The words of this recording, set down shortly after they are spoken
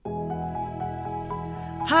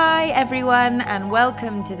Hi everyone, and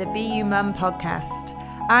welcome to the Be You Mum podcast.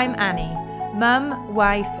 I'm Annie, mum,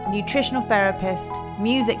 wife, nutritional therapist,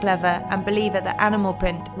 music lover, and believer that animal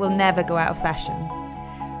print will never go out of fashion.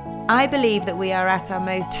 I believe that we are at our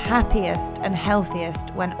most happiest and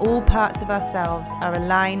healthiest when all parts of ourselves are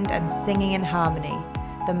aligned and singing in harmony,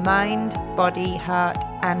 the mind, body, heart,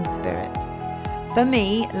 and spirit. For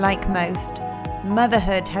me, like most,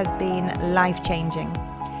 motherhood has been life-changing.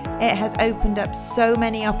 It has opened up so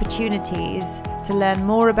many opportunities to learn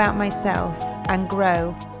more about myself and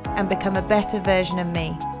grow and become a better version of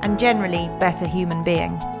me and generally better human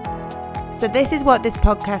being. So this is what this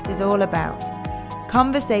podcast is all about.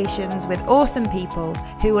 Conversations with awesome people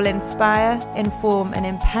who will inspire, inform and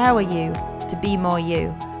empower you to be more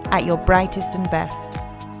you at your brightest and best.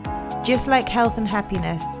 Just like health and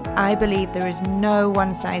happiness, I believe there is no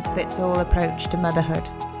one-size-fits-all approach to motherhood.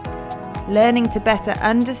 Learning to better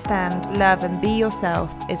understand, love and be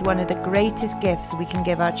yourself is one of the greatest gifts we can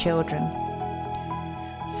give our children.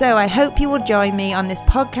 So I hope you will join me on this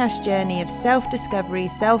podcast journey of self-discovery,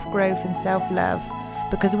 self-growth and self-love,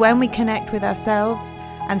 because when we connect with ourselves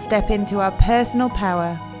and step into our personal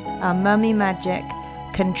power, our mummy magic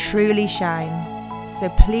can truly shine. So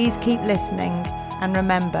please keep listening and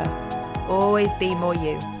remember, always be more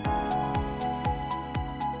you.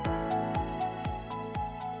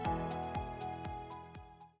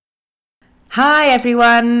 Hi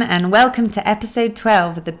everyone, and welcome to episode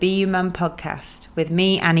 12 of the Be You Mum podcast with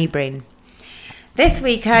me, Annie Breen. This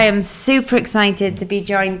week I am super excited to be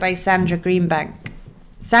joined by Sandra Greenbank.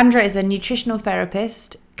 Sandra is a nutritional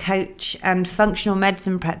therapist, coach and functional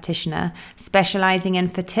medicine practitioner specialising in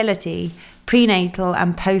fertility, prenatal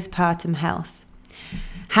and postpartum health.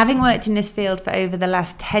 Having worked in this field for over the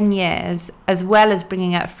last 10 years, as well as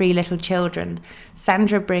bringing up 3 little children,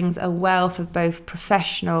 Sandra brings a wealth of both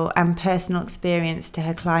professional and personal experience to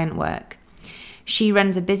her client work. She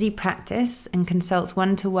runs a busy practice and consults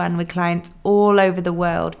one-to-one with clients all over the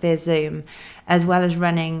world via Zoom, as well as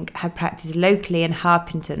running her practice locally in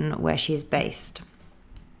Harpington, where she is based.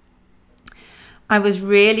 I was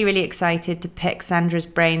really excited to pick Sandra's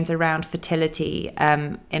brains around fertility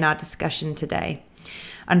in our discussion today.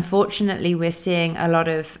 Unfortunately, we're seeing a lot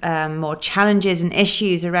of more challenges and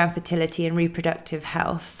issues around fertility and reproductive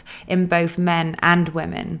health in both men and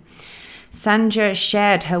women. Sandra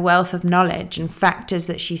shared her wealth of knowledge and factors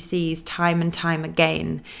that she sees time and time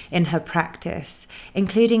again in her practice,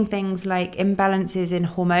 including things like imbalances in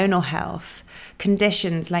hormonal health,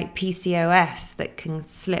 conditions like PCOS that can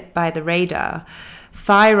slip by the radar,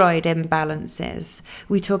 thyroid imbalances.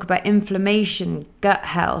 We talk about inflammation, gut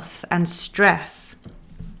health, and stress.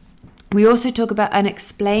 We also talk about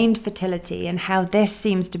unexplained fertility and how this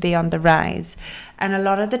seems to be on the rise, and a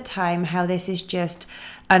lot of the time how this is just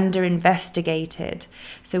under-investigated.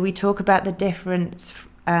 So we talk about the difference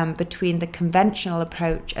between the conventional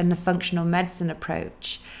approach and the functional medicine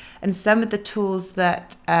approach, and some of the tools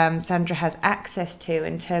that Sandra has access to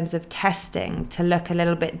in terms of testing to look a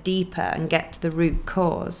little bit deeper and get to the root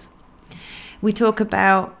cause. We talk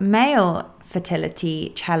about male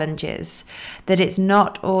fertility challenges, that it's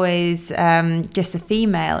not always just a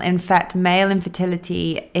female. In fact, male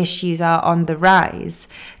infertility issues are on the rise.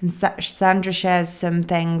 And Sandra shares some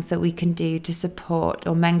things that we can do to support,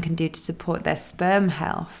 or men can do to support their sperm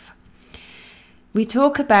health. We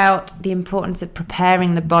talk about the importance of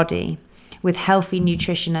preparing the body with healthy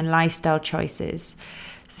nutrition and lifestyle choices.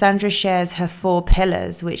 Sandra shares her 4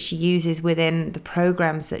 pillars, which she uses within the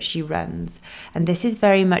programs that she runs. And this is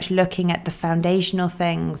very much looking at the foundational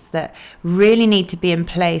things that really need to be in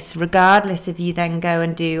place, regardless if you then go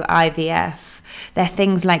and do IVF. They're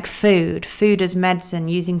things like food as medicine,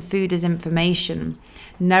 using food as information,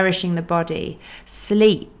 nourishing the body,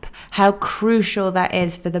 sleep, how crucial that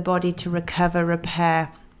is for the body to recover,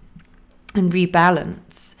 repair, and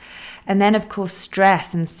rebalance. And then, of course,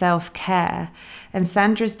 stress and self-care. And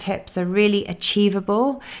Sandra's tips are really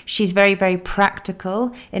achievable. She's very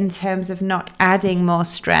practical in terms of not adding more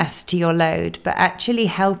stress to your load, but actually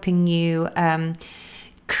helping you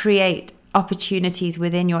create opportunities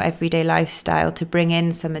within your everyday lifestyle to bring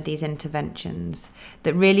in some of these interventions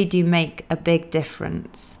that really do make a big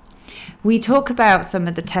difference. We talk about some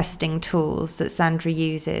of the testing tools that Sandra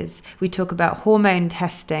uses. We talk about hormone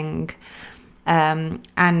testing,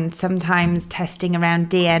 and sometimes testing around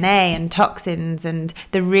DNA and toxins, and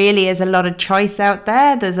there really is a lot of choice out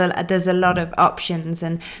there. There's a lot of options,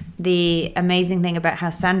 and the amazing thing about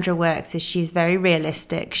how Sandra works is she's very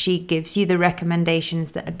realistic. She gives you the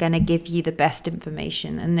recommendations that are going to give you the best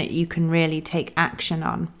information and that you can really take action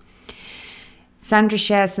on. Sandra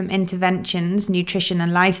shares some interventions, nutrition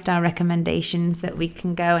and lifestyle recommendations that we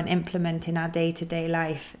can go and implement in our day-to-day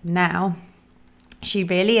life now. She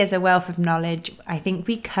really is a wealth of knowledge. I think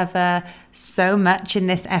we cover so much in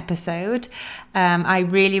this episode. I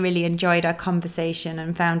really, really enjoyed our conversation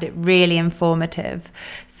and found it really informative.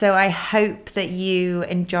 So I hope that you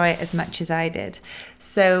enjoy it as much as I did.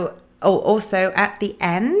 So also at the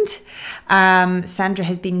end, Sandra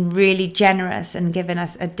has been really generous and given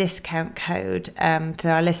us a discount code for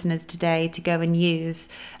our listeners today to go and use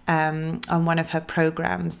on one of her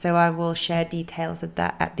programs. So I will share details of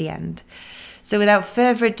that at the end. So without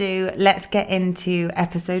further ado, let's get into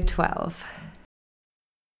episode 12.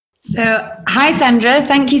 So, hi Sandra,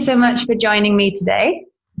 thank you so much for joining me today.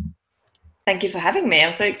 Thank you for having me.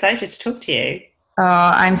 I'm so excited to talk to you. Oh,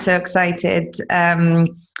 I'm so excited.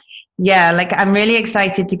 I'm really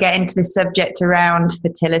excited to get into the subject around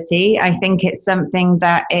fertility. I think it's something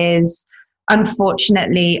that is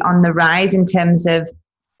unfortunately on the rise in terms of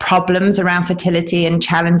problems around fertility and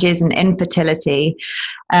challenges and infertility.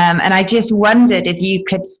 And I just wondered if you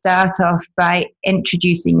could start off by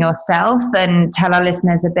introducing yourself and tell our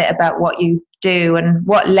listeners a bit about what you do and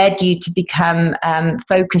what led you to become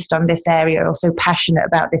focused on this area or so passionate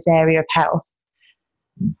about this area of health.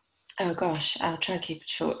 Oh gosh, I'll try and keep it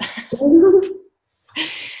short.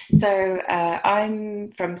 So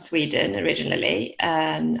I'm from Sweden originally,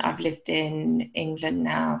 and I've lived in England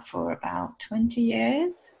now for about 20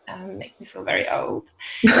 years. Makes me feel very old.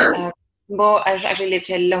 I've actually lived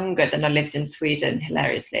here longer than I lived in Sweden,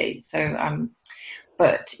 hilariously. So,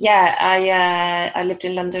 but yeah, I lived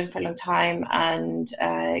in London for a long time and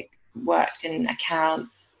worked in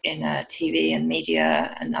accounts in TV and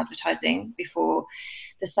media and advertising before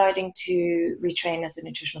deciding to retrain as a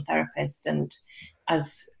nutritional therapist. And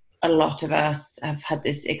as a lot of us have had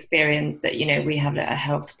this experience that, you know, we have a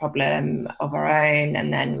health problem of our own,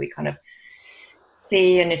 and then we kind of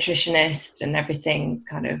see a nutritionist and everything's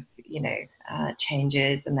kind of, you know,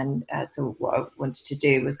 changes. And then so what I wanted to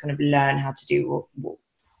do was kind of learn how to do what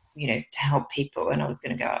you know, to help people, and I was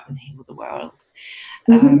going to go out and heal the world.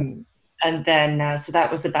 And then so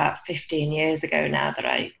that was about 15 years ago now that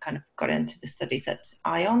I kind of got into the studies at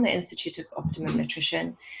ION, the Institute of Optimum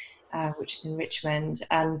Nutrition, which is in Richmond.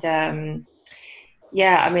 And I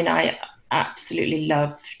mean, I absolutely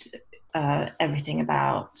loved everything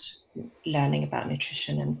about learning about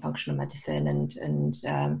nutrition and functional medicine. And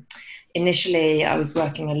initially I was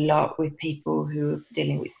working a lot with people who were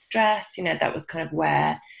dealing with stress. You know, that was kind of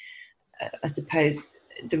where I suppose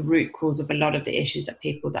the root cause of a lot of the issues that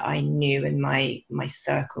people that I knew in my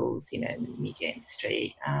circles, you know, in the media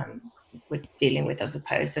industry, were dealing with, I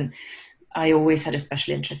suppose. And I always had a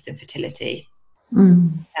special interest in fertility.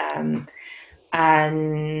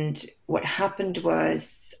 And what happened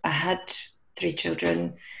was I had 3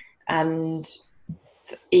 children, and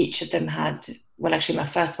each of them had, well, actually my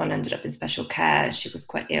first one ended up in special care. She was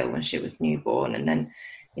quite ill when she was newborn. And then,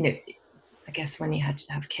 you know, I guess when you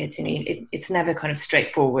have kids, you know, it's never kind of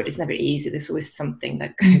straightforward. It's never easy. There's always something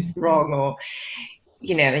that goes wrong, or,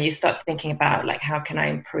 you know, and you start thinking about, like, how can I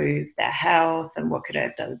improve their health and what could I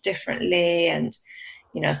have done differently? And,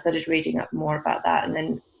 you know, I started reading up more about that. And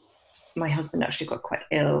then my husband actually got quite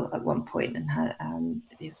ill at one point and had,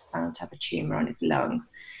 he was found to have a tumor on his lung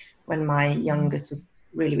when my youngest was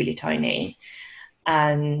really, really tiny.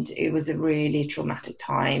 And it was a really traumatic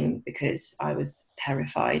time because I was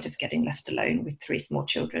terrified of getting left alone with 3 small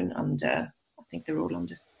children under, I think they were all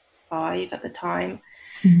under 5 at the time.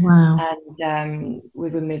 Wow. And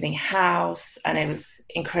we were moving house, and it was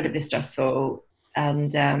incredibly stressful.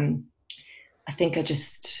 And I think I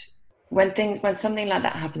just, when something like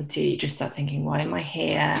that happens to you, you just start thinking, why am I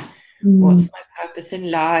here? What's my purpose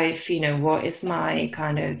in life? You know, what is my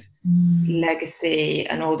kind of legacy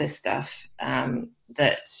and all this stuff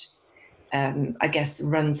that I guess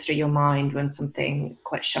runs through your mind when something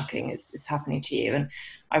quite shocking is happening to you. And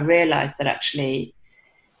I realized that actually,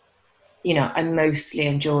 you know, I mostly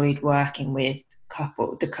enjoyed working with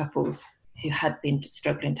the couples who had been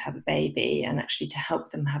struggling to have a baby, and actually to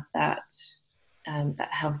help them have that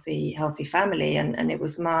healthy family. And it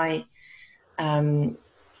was my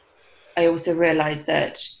I also realized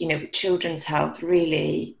that, you know, children's health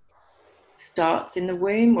really starts in the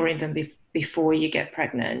womb, or even before you get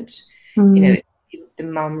pregnant. You know, the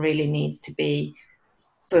mum really needs to be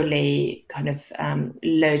fully kind of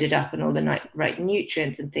loaded up on all the right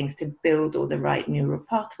nutrients and things to build all the right neural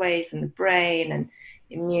pathways in the brain and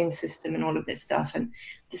immune system and all of this stuff. And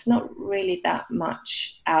there's not really that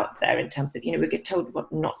much out there in terms of, you know, we get told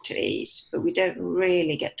what not to eat, but we don't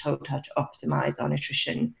really get told how to optimize our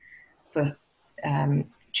nutrition for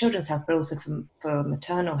children's health, but also for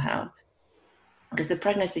maternal health, because the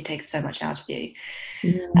pregnancy takes so much out of you.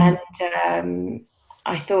 And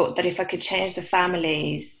I thought that if I could change the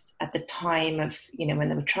families at the time of, when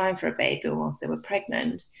they were trying for a baby or whilst they were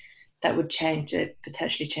pregnant, that would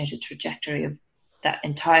potentially change the trajectory of that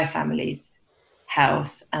entire family's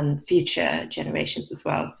health and future generations as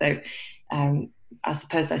well. So I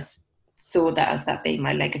suppose I saw that as that being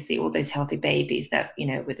my legacy, all those healthy babies that,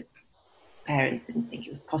 with the parents didn't think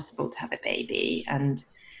it was possible to have a baby. And,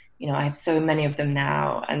 I have so many of them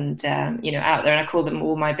now and, out there, and I call them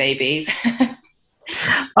all my babies.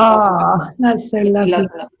 Oh, that's so lovely.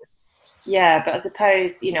 Yeah, but I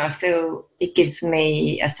suppose, I feel it gives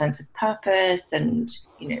me a sense of purpose and,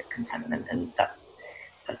 contentment. And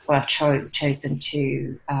that's why I've chosen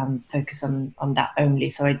to focus on that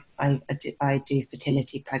only. So I do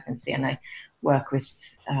fertility, pregnancy, and I work with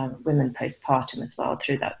women postpartum as well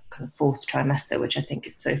through that kind of 4th trimester, which I think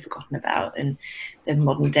is so forgotten about in the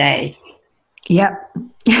modern day. Yep.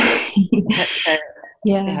 So,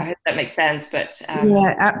 yeah, I hope that makes sense. But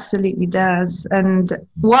yeah, absolutely does. And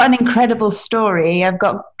what an incredible story. I've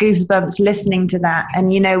got goosebumps listening to that. And,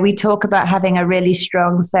 we talk about having a really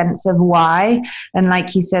strong sense of why. And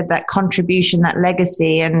like you said, that contribution, that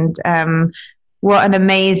legacy, and what an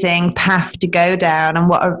amazing path to go down, and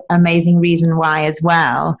what an amazing reason why as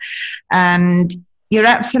well. And you're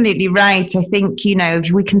absolutely right. I think,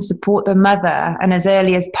 if we can support the mother and as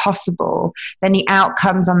early as possible, then the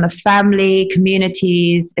outcomes on the family,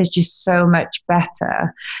 communities is just so much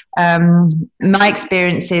better. My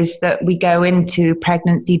experience is that we go into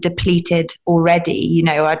pregnancy depleted already.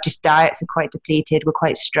 Our just diets are quite depleted. We're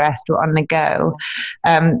quite stressed. We're on the go.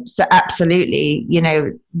 So absolutely,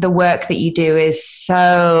 the work that you do is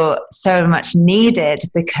so, so much needed,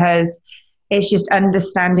 because it's just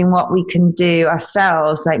understanding what we can do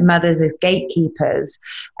ourselves, like mothers as gatekeepers.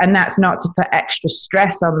 And that's not to put extra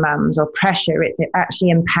stress on mums or pressure. It's actually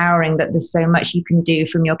empowering that there's so much you can do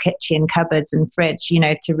from your kitchen, cupboards and fridge,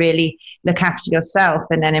 to really look after yourself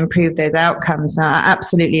and then improve those outcomes. So I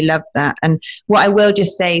absolutely love that. And what I will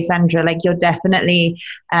just say, Sandra, like you're definitely...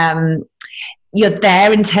 you're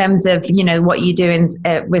there in terms of, what you do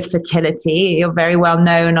with fertility. You're very well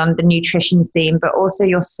known on the nutrition scene, but also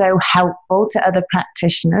you're so helpful to other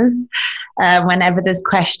practitioners. Whenever there's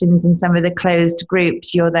questions in some of the closed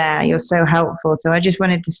groups, you're there. You're so helpful. So I just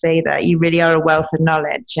wanted to say that you really are a wealth of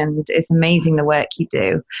knowledge, and it's amazing the work you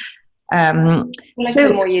do. So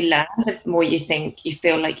the more you learn, the more you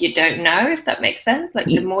feel like you don't know, if that makes sense. Like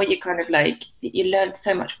the more you kind of you learn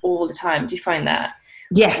so much all the time. Do you find that?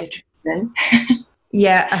 Yes.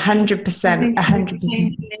 Yeah, 100%,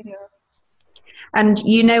 100%. And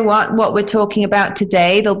you know what we're talking about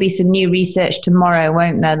today, there'll be some new research tomorrow,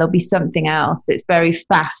 won't there? There'll be something else. It's very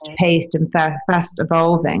fast paced and fast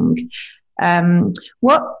evolving.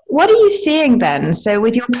 What are you seeing then? So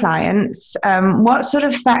with your clients, what sort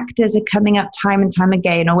of factors are coming up time and time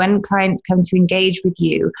again, or when clients come to engage with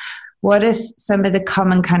you? What are some of the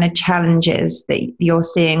common kind of challenges that you're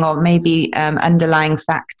seeing, or maybe underlying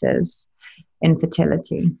factors in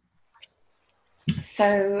fertility?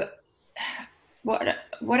 So what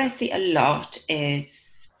I see a lot is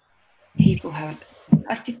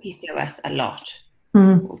I see PCOS a lot,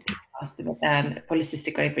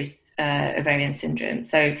 polycystic ovarian syndrome.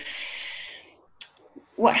 So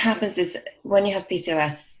what happens is when you have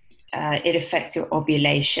PCOS, it affects your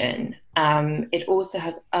ovulation. It also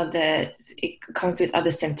has it comes with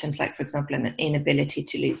other symptoms, like, for example, an inability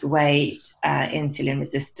to lose weight, insulin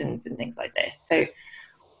resistance, and things like this. So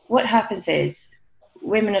what happens is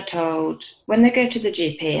women are told, when they go to the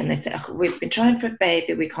GP and they say, oh, we've been trying for a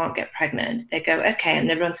baby, we can't get pregnant. They go, okay, and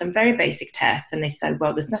they run some very basic tests and they say,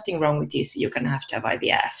 well, there's nothing wrong with you, so you're going to have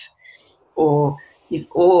IVF. Or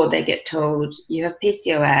they get told, you have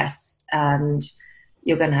PCOS and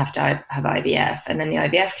you're going to have IVF. And then the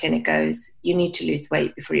IVF clinic goes, you need to lose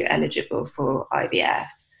weight before you're eligible for IVF.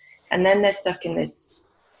 And then they're stuck in this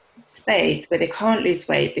space where they can't lose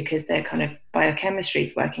weight because their kind of biochemistry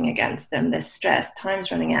is working against them. They're stressed,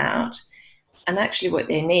 time's running out. And actually what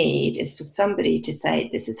they need is for somebody to say,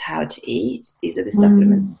 this is how to eat. These are the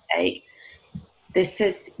supplements to take. This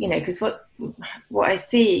is, because what I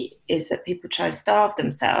see is that people try to starve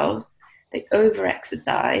themselves. They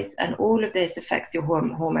over-exercise, and all of this affects your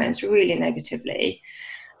hormones really negatively.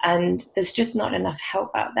 And there's just not enough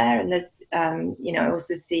help out there. And there's, I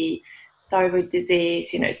also see thyroid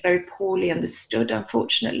disease. It's very poorly understood,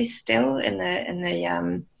 unfortunately, still in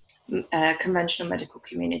the conventional medical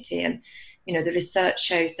community. And the research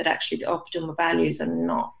shows that actually the optimal values are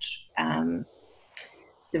not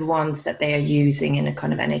the ones that they are using in a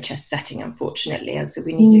kind of NHS setting, unfortunately. And so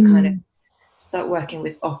we need to kind of start working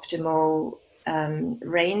with optimal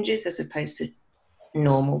ranges as opposed to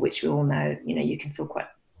normal, which we all know, you can feel quite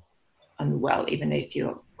unwell even if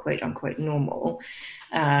you're quote unquote normal,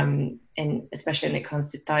 and especially when it comes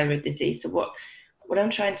to thyroid disease. So what I'm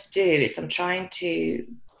trying to do is I'm trying to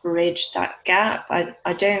bridge that gap.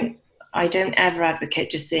 I don't ever advocate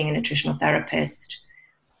just seeing a nutritional therapist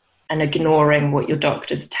and ignoring what your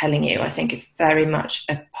doctors are telling you. I think it's very much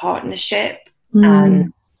a partnership.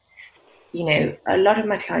 And a lot of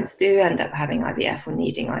my clients do end up having IVF or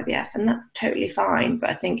needing IVF, and that's totally fine. But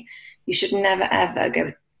I think you should never ever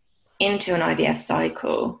go into an IVF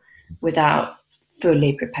cycle without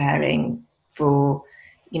fully preparing for,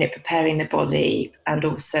 preparing the body, and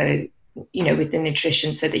also, with the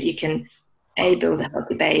nutrition, so that you can A, build a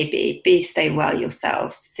healthy baby, B, stay well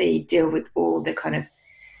yourself, C, deal with all the kind of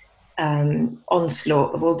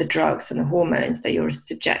onslaught of all the drugs and the hormones that you're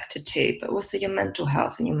subjected to, but also your mental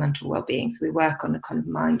health and your mental well-being. So we work on the kind of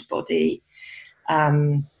mind-body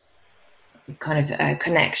kind of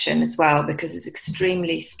connection as well, because it's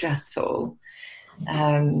extremely stressful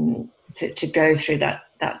to go through that.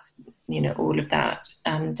 That's all of that.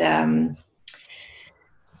 And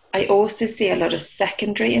I also see a lot of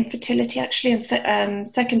secondary infertility, actually. And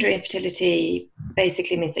secondary infertility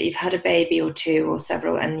basically means that you've had a baby or two or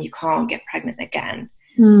several and you can't get pregnant again.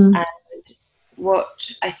 And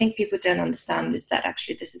what I think people don't understand is that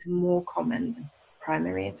actually this is more common than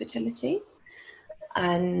primary infertility.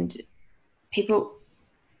 And people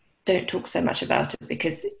don't talk so much about it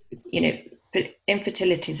because, but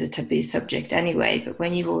infertility is a taboo subject anyway. But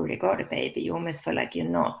when you've already got a baby, you almost feel like you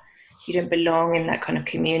don't belong in that kind of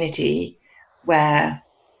community where,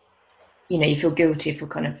 you feel guilty for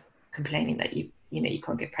kind of complaining that you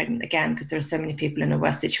can't get pregnant again, because there are so many people in a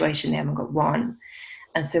worse situation, they haven't got one.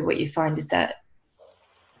 And so what you find is that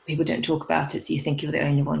people don't talk about it, so you think you're the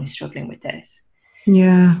only one who's struggling with this.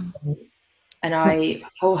 Yeah. And I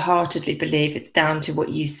wholeheartedly believe it's down to what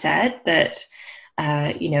you said, that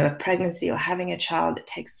a pregnancy or having a child, that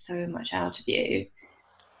takes so much out of you.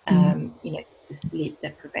 The sleep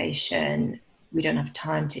deprivation, we don't have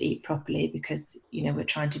time to eat properly because, we're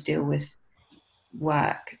trying to deal with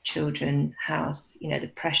work, children, house,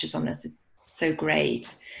 the pressures on us are so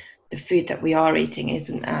great. The food that we are eating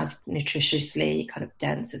isn't as nutritiously kind of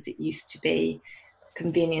dense as it used to be.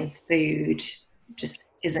 Convenience food just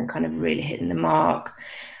isn't kind of really hitting the mark.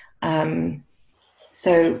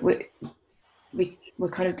 So we're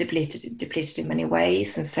kind of depleted in many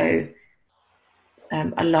ways. And so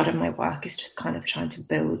a lot of my work is just kind of trying to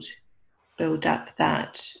build up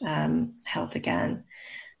that health again.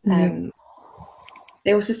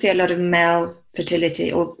 They also see a lot of male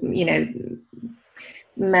fertility, or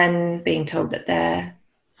men being told that their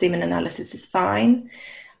semen analysis is fine.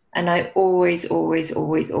 And I always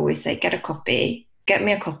say, get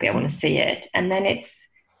me a copy, I want to see it. And then it's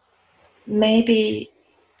maybe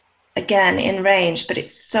again in range, but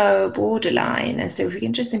it's so borderline. And so if we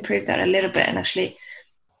can just improve that a little bit. And actually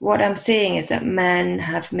what I'm seeing is that men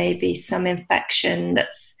have maybe some infection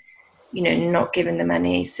that's not giving them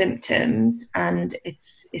any symptoms, and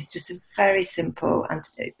it's just a very simple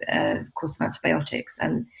course of antibiotics,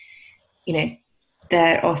 and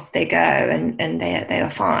they're off they go, and they are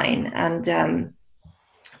fine. And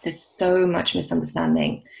there's so much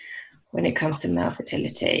misunderstanding when it comes to male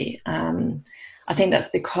fertility. I think that's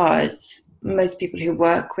because most people who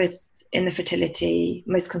work in the fertility,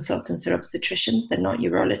 most consultants are obstetricians, they're not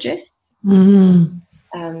urologists.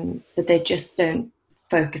 So they just don't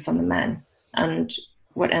focus on the men. And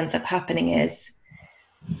what ends up happening is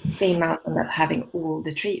females end up having all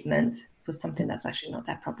the treatment for something that's actually not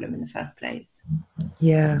their problem in the first place.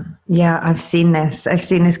 Yeah, I've seen this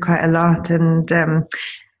quite a lot. And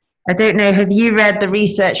I don't know, have you read the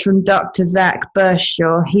research from Dr. Zach Bush?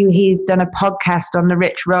 Or he's done a podcast on the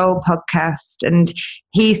Rich Roll podcast, and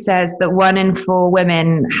he says that 1 in 4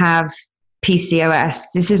 women have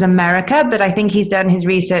PCOS. This is America, but I think he's done his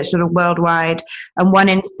research sort of worldwide, and 1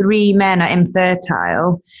 in 3 men are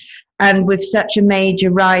infertile. And with such a major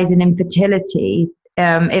rise in infertility,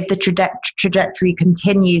 if the trajectory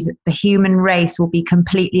continues, the human race will be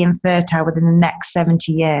completely infertile within the next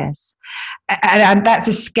 70 years. And that's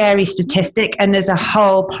a scary statistic. And there's a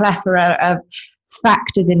whole plethora of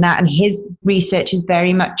factors in that. And his research is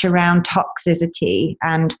very much around toxicity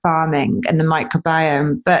and farming and the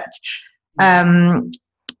microbiome. But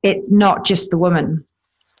it's not just the woman.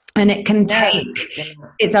 And it can take,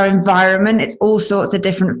 it's our environment, it's all sorts of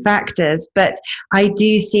different factors. But I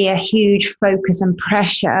do see a huge focus and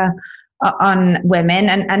pressure on women,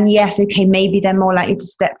 and yes, okay, maybe they're more likely to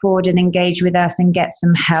step forward and engage with us and get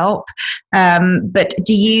some help, but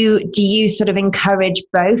do you sort of encourage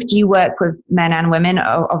both? Do you work with men and women?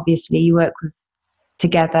 Obviously you work with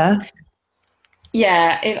together.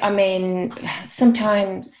 Yeah, I mean,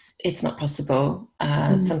 sometimes it's not possible.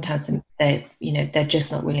 Sometimes they're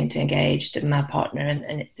just not willing to engage with my partner,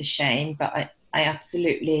 and it's a shame. But I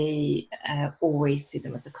absolutely always see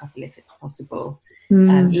them as a couple if it's possible,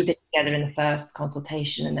 either together in the first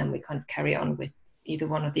consultation, and then we kind of carry on with either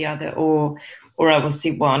one or the other, or I will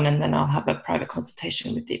see one and then I'll have a private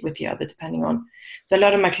consultation with the other, depending on. So a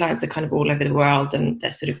lot of my clients are kind of all over the world, and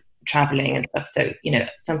they're sort of traveling and stuff, so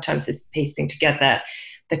sometimes it's piecing together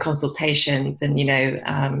the consultations,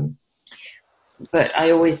 and but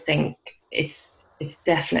I always think it's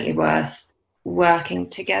definitely worth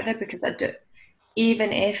working together, because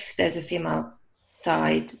even if there's a female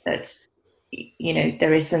side that's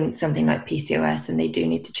there isn't something like PCOS and they do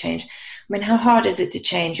need to change. I mean, how hard is it to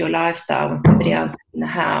change your lifestyle when somebody else is in the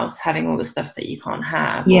house having all the stuff that you can't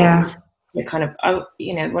have? Yeah. Kind of,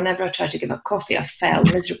 whenever I try to give up coffee, I fail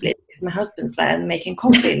miserably because my husband's there making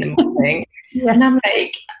coffee in the morning. Yeah. And I'm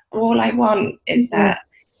like, all I want is that.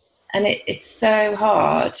 And it's so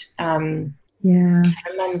hard. Yeah. I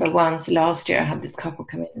remember once last year, I had this couple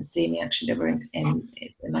come in and see me. Actually, they were in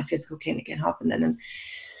my physical clinic in Harpenden, and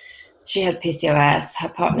she had PCOS. Her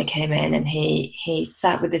partner came in, and he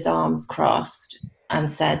sat with his arms crossed and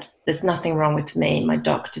said, "There's nothing wrong with me. My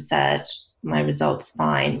doctor said my result's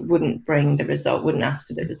fine." Wouldn't bring the result, wouldn't ask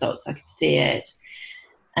for the results. I could see it.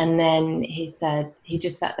 And then he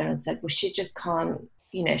just sat there and said, "Well, she just can't,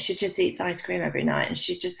 she just eats ice cream every night, and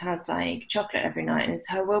she just has like chocolate every night, and it's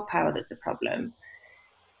her willpower that's a problem."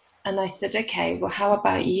 And I said, "Okay, well, how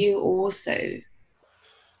about you also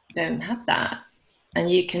don't have that? And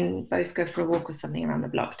you can both go for a walk or something around the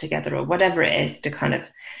block together, or whatever it is, to kind of,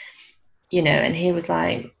 and he was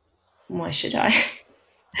like, "Why should I?"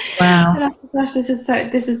 Wow. And I thought, gosh,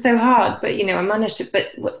 this is so hard. But, I managed it.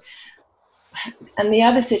 And the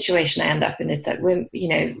other situation I end up in is that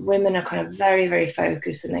women are kind of very, very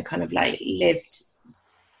focused, and they kind of like lived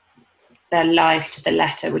their life to the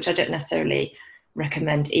letter, which I don't necessarily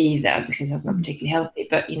recommend either, because that's not particularly healthy.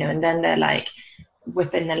 But, and then they're like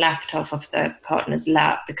whipping the laptop off their partner's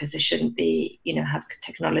lap because they shouldn't be, have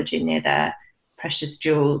technology near their precious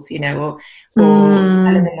jewels, or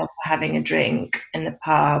telling them not having a drink in the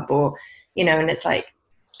pub, or, and it's like,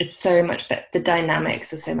 it's so much better. The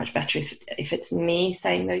dynamics are so much better if it's me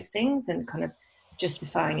saying those things and kind of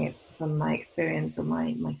justifying it from my experience or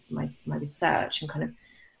my research, and kind of,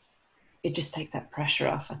 it just takes that pressure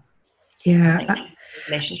off. Yeah.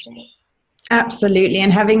 Relationship. Absolutely.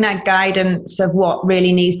 And having that guidance of what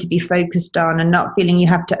really needs to be focused on, and not feeling you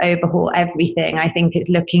have to overhaul everything. I think it's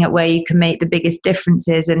looking at where you can make the biggest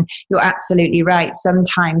differences. And you're absolutely right.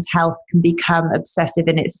 Sometimes health can become obsessive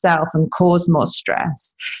in itself and cause more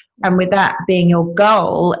stress. And with that being your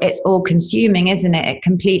goal, it's all consuming, isn't it? It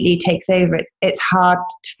completely takes over. It's hard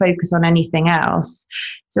to focus on anything else.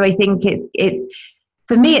 So I think it's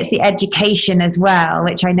for me, it's the education as well,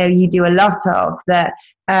 which I know you do a lot of, that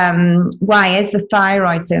why is the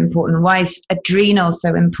thyroid so important? Why is adrenal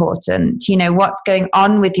so important? What's going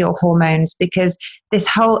on with your hormones? Because this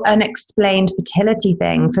whole unexplained fertility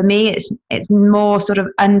thing, for me, it's more sort of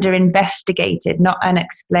under investigated, not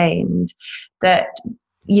unexplained. That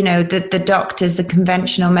the doctors, the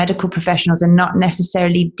conventional medical professionals, are not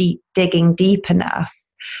necessarily digging deep enough.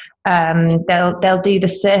 They'll do the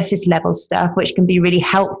surface level stuff, which can be really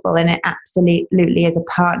helpful, and it absolutely is a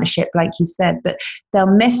partnership, like you said, but they'll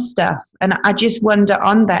miss stuff. And I just wonder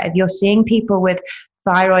on that, if you're seeing people with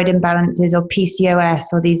thyroid imbalances or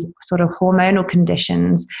PCOS or these sort of hormonal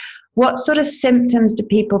conditions, what sort of symptoms do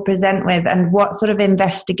people present with, and what sort of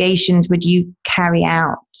investigations would you carry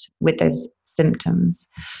out with those symptoms?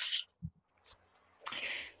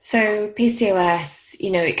 So PCOS,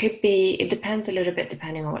 it depends a little bit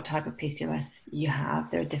depending on what type of PCOS you have.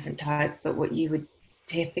 There are different types, but what you would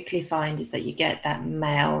typically find is that you get that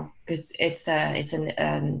male, because it's a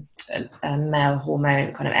male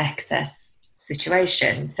hormone kind of excess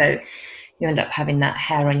situation. So you end up having that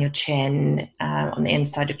hair on your chin, on the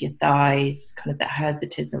inside of your thighs, kind of that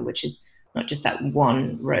hirsutism, which is not just that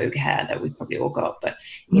one rogue hair that we've probably all got, but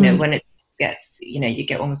when it gets, you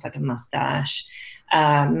get almost like a mustache.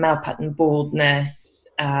 Male pattern baldness,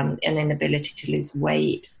 an inability to lose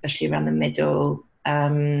weight, especially around the middle,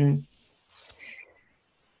 and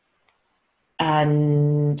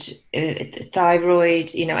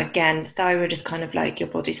thyroid. Again, thyroid is kind of like your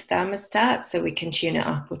body's thermostat, so we can tune it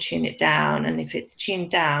up or tune it down. And if it's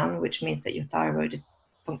tuned down, which means that your thyroid is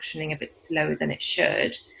functioning a bit slower than it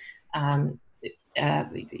should, you a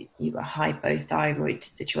hypothyroid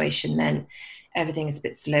situation, then everything is a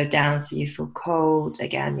bit slowed down. So you feel cold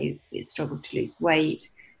again, you struggle to lose weight,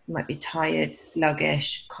 you might be tired,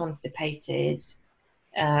 sluggish, constipated.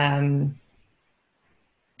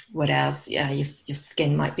 What else? Yeah, your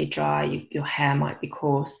skin might be dry, your hair might be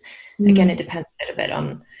coarse. Again, it depends a little bit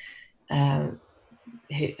on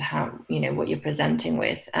how, what you're presenting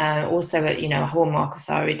with. Also, a hallmark of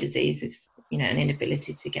thyroid disease is, an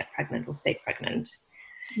inability to get pregnant or stay pregnant.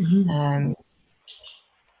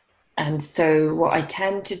 And so what I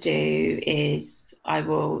tend to do is I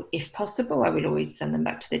will, if possible, I will always send them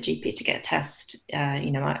back to the GP to get a test,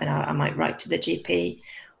 and I might write to the GP,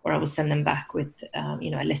 or I will send them back with, a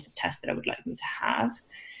list of tests that I would like them to have,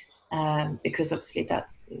 because obviously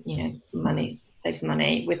that's, money, saves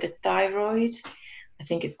money. With the thyroid, I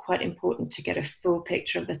think it's quite important to get a full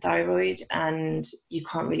picture of the thyroid, and you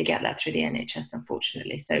can't really get that through the NHS,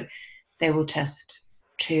 unfortunately. So they will test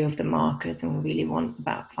 2 of the markers, and we really want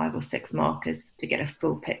about 5 or 6 markers to get a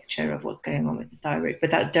full picture of what's going on with the thyroid,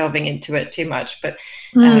 without delving into it too much. But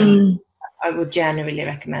I would generally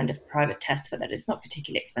recommend a private test for that. It's not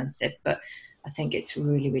particularly expensive, but I think it's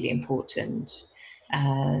really, really important.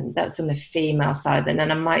 And that's on the female side. And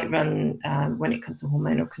then I might run, when it comes to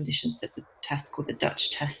hormonal conditions, there's a test called the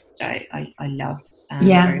Dutch test. I love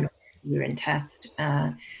very much, urine test.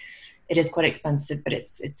 It is quite expensive, but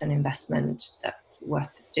it's an investment that's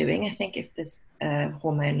worth doing, I think, if there's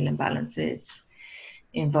hormonal imbalances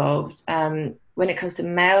involved. When it comes to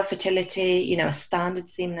male fertility, a standard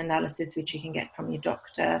semen analysis, which you can get from your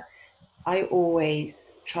doctor, I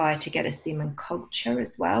always try to get a semen culture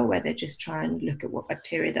as well, where they just try and look at what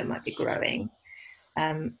bacteria that might be growing,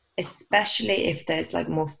 especially if there's like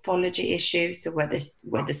morphology issues, so where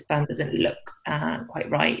the sperm doesn't look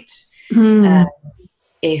quite right.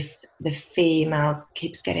 If the females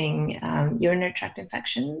keeps getting urinary tract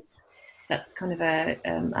infections, that's kind of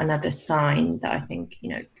another sign that I think,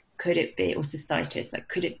 could it be, or cystitis, like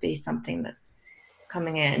could it be something that's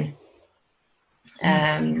coming in?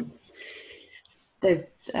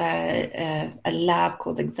 There's a lab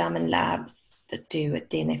called Examen Labs that do a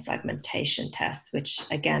DNA fragmentation test, which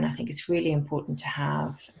again, I think is really important to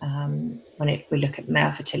have when we look at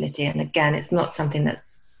male fertility. And again, it's not something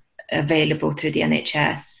that's available through the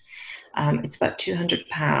NHS. It's about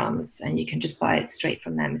 £200, and you can just buy it straight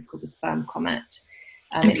from them. It's called the Sperm Comet.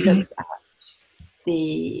 It looks at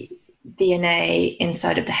the DNA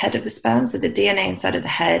inside of the head of the sperm. So the DNA inside of the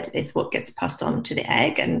head is what gets passed on to the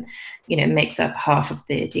egg, and makes up half of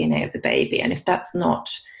the DNA of the baby. And if that's not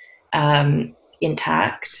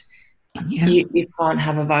intact, you can't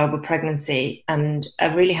have a viable pregnancy. And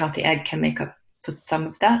a really healthy egg can make up for some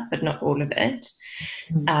of that, but not all of it.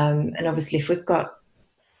 And obviously, if we've got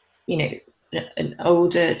slightly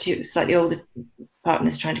older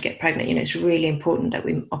partners trying to get pregnant, it's really important that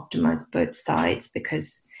we optimize both sides,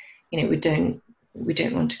 because we don't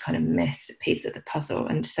want to kind of miss a piece of the puzzle.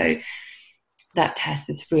 And so that test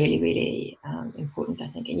is really, really important, I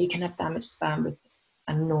think. And you can have damaged sperm with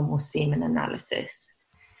a normal semen analysis.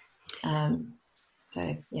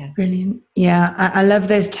 So, yeah. Brilliant. Yeah, I love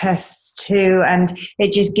those tests too. And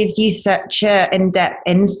it just gives you such a in-depth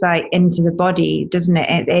insight into the body, doesn't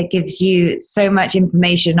it? It gives you so much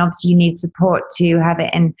information. Obviously, you need support to have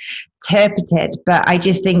it interpreted. But I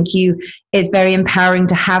just think it's very empowering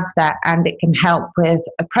to have that. And it can help with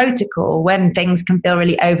a protocol when things can feel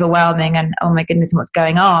really overwhelming and, oh my goodness, what's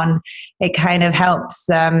going on? It kind of helps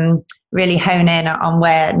really hone in on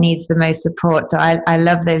where it needs the most support. So I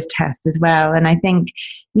love those tests as well. And I think,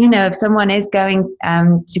 if someone is going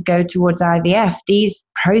to go towards IVF, these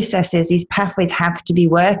processes, these pathways have to be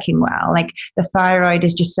working well. Like the thyroid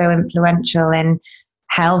is just so influential in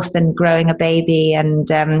health and growing a baby, and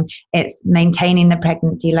it's maintaining the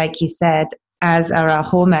pregnancy, like you said, as are our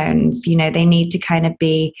hormones. They need to kind of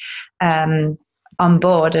be on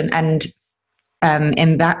board and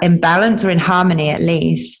in balance, or in harmony at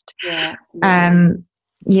least. So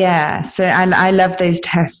I love those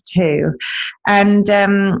tests too. And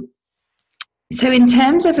so in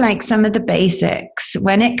terms of like some of the basics,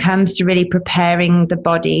 when it comes to really preparing the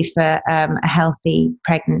body for a healthy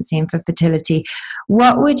pregnancy and for fertility,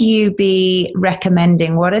 what would you be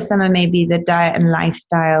recommending? What are some of maybe the diet and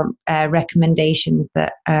lifestyle recommendations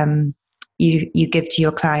that you give to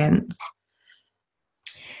your clients?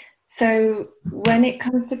 So when it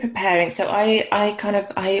comes to preparing, so I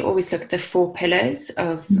always look at the 4 pillars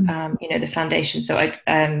of the foundation. So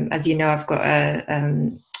as you know, I've got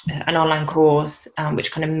an online course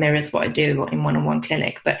which kind of mirrors what I do in one-on-one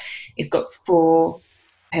clinic, but it's got 4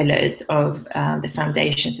 pillars of the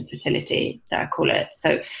foundations of fertility, that I call it.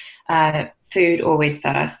 So food always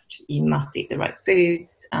first. You must eat the right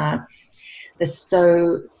foods. There's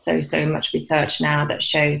so much research now that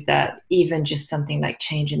shows that even just something like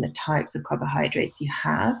changing the types of carbohydrates you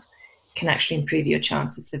have can actually improve your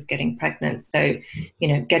chances of getting pregnant. So,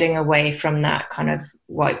 getting away from that kind of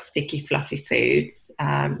white, sticky, fluffy foods,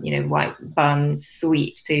 white buns,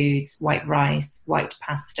 sweet foods, white rice, white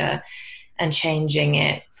pasta, and changing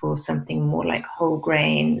it for something more like whole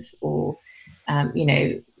grains, or,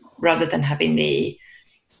 rather than having the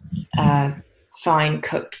fine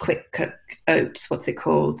cooked, quick cooked oats, what's it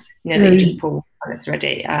called? That you just pour when it's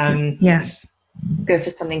ready. Yes. Go for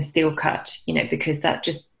something steel cut, because that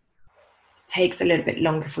just takes a little bit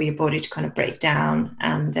longer for your body to kind of break down,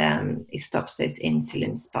 and it stops those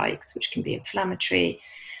insulin spikes, which can be inflammatory.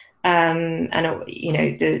 And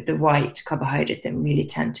the white carbohydrates don't really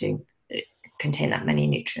tend to contain that many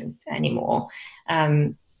nutrients anymore.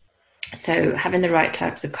 So having the right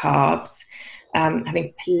types of carbs,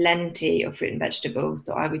 having plenty of fruit and vegetables.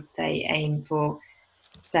 So I would say aim for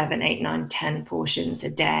 7, 8, 9, 10 portions a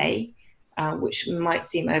day, which might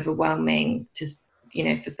seem overwhelming to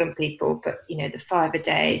for some people, but the 5 a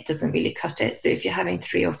day doesn't really cut it. So if you're having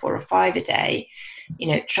 3 or 4 or 5 a day,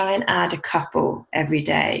 try and add a couple every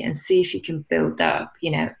day and see if you can build up,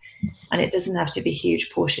 and it doesn't have to be huge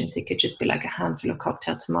portions. It could just be like a handful of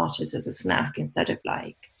cocktail tomatoes as a snack instead of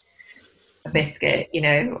like a biscuit,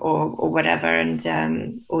 or whatever,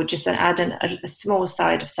 and or just add a small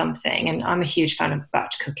side of something. And I'm a huge fan of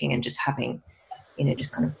batch cooking and just having,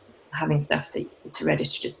 just kind of having stuff that is ready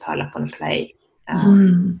to just pile up on a plate.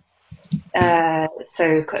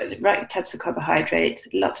 So right types of carbohydrates,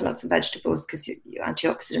 lots and lots of vegetables, because your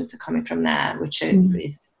antioxidants are coming from there, which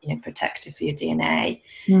is protective for your DNA.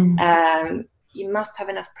 You must have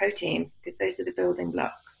enough proteins, because those are the building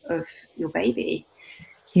blocks of your baby.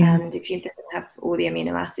 And if you don't have all the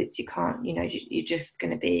amino acids, you can't, you're just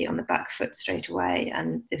going to be on the back foot straight away.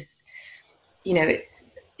 And this,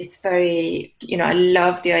 it's very, I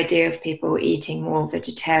love the idea of people eating more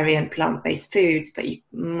vegetarian, plant-based foods, but you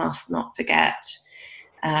must not forget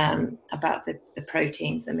about the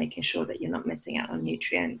proteins and making sure that you're not missing out on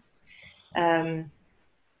nutrients. And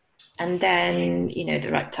then, the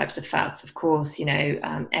right types of fats, of course.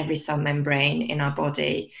 Every cell membrane in our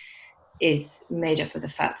body is made up of the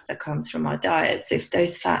fats that comes from our diet. So if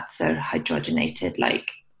those fats are hydrogenated,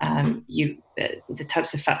 like the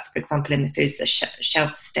types of fats, for example, in the foods that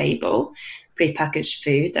shelf stable, prepackaged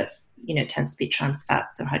food, that's tends to be trans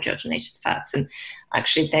fats or hydrogenated fats, and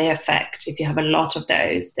actually they affect, if you have a lot of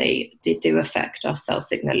those, they do affect our cell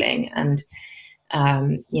signaling, and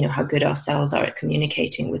how good our cells are at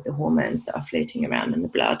communicating with the hormones that are floating around in the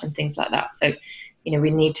blood and things like that. So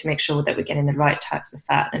we need to make sure that we're getting the right types of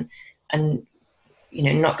fat, and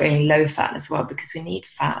not going low fat as well, because we need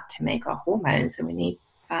fat to make our hormones, and we need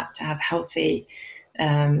fat to have healthy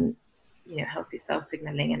healthy cell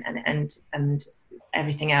signaling and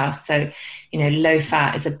everything else. So low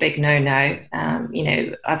fat is a big no-no.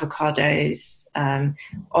 Avocados,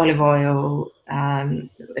 olive oil, and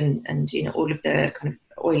all of the kind of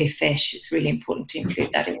oily fish, it's really important to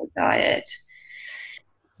include that in your diet.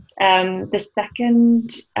 The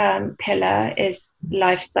second pillar is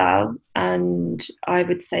lifestyle, and I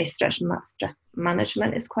would say stress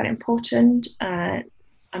management is quite important.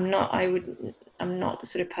 I'm not the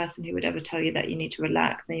sort of person who would ever tell you that you need to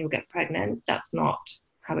relax and you'll get pregnant. That's not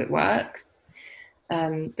how it works.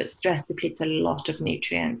 But stress depletes a lot of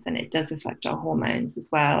nutrients, and it does affect our hormones as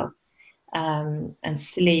well. And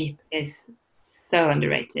sleep is so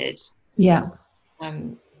underrated. Yeah.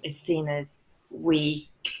 It's seen as weak,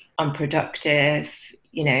 unproductive,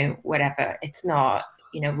 whatever. It's not.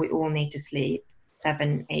 We all need to sleep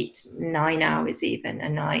 7, 8, 9 hours even a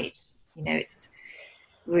night. It's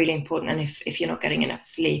really important. And if you're not getting enough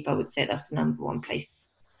sleep, I would say that's the number one place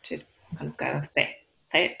to kind of go and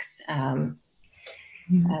fix.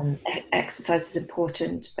 Exercise is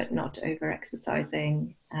important, but not over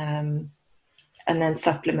exercising. And then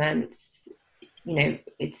supplements,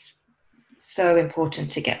 it's so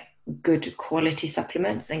important to get good quality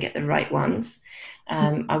supplements and get the right ones.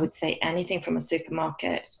 I would say anything from a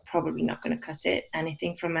supermarket, probably not going to cut it.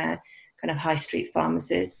 Anything from a kind of high street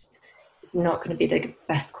pharmacist, it's not going to be the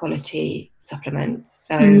best quality supplements.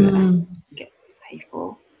 So get paid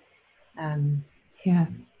for. Yeah,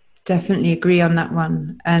 definitely agree on that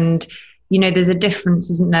one. And there's a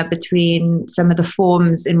difference, isn't there, between some of the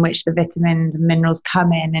forms in which the vitamins and minerals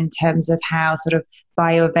come in terms of how sort of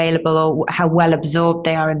bioavailable or how well absorbed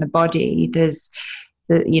they are in the body. There's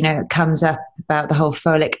it comes up about the whole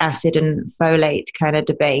folic acid and folate kind of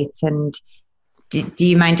debate. And do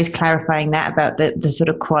you mind just clarifying that about the sort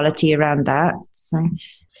of quality around that? So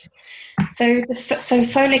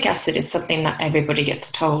folic acid is something that everybody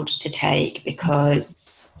gets told to take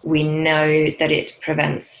because we know that it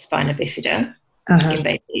prevents spina bifida in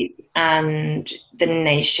babies, and the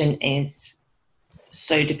nation is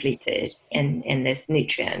so depleted in this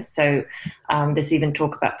nutrient. So there's even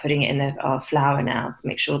talk about putting it in our flour now to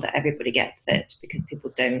make sure that everybody gets it, because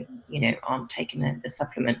people aren't taking the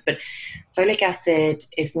supplement. But folic acid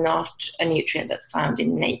is not a nutrient that's found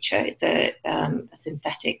in nature. It's a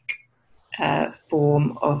synthetic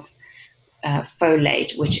form of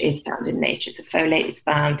folate, which is found in nature. So folate is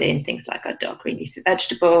found in things like our dark green leafy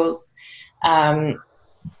vegetables. And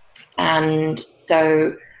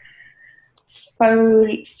so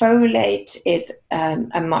folate is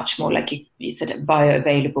a much more, like you said, a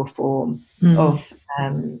bioavailable form of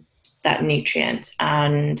that nutrient.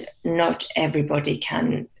 And not everybody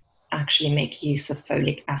can actually make use of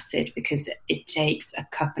folic acid because it takes a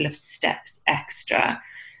couple of steps extra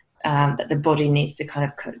that the body needs to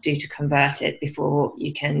kind of do to convert it before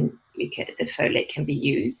the folate can be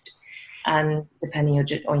used. And depending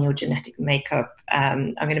on your genetic makeup,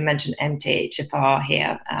 I'm going to mention MTHFR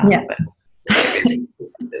here, but it'll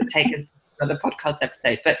take us another podcast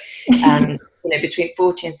episode. But between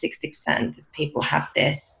 40 and 60% of people have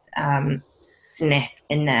this SNP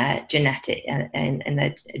in their genetic in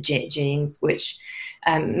their genes, which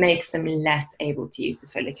makes them less able to use the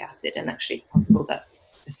folic acid. And actually, it's possible that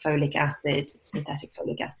the synthetic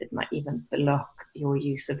folic acid, might even block your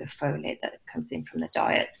use of the folate that comes in from the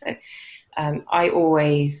diet. So I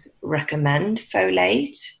always recommend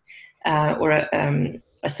folate or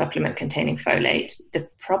a supplement containing folate. The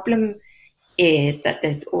problem is that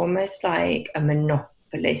there's almost like a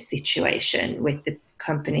monopoly situation with the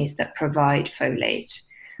companies that provide folate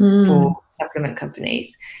for supplement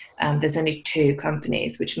companies. There's only 2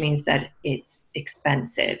 companies, which means that it's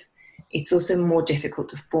expensive. It's also more difficult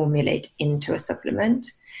to formulate into a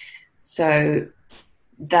supplement. So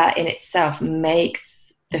that in itself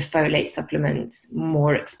makes the folate supplements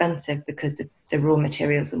more expensive because the raw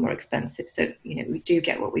materials are more expensive. So, we do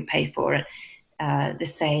get what we pay for. The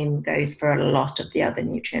same goes for a lot of the other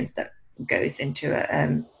nutrients that goes into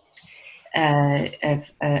a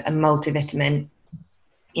multivitamin.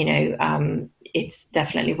 It's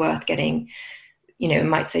definitely worth getting. It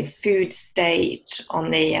might say food state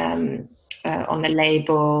on the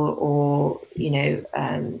label, or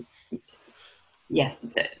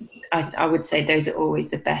I would say those are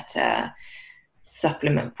always the better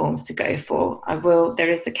supplement forms to go for.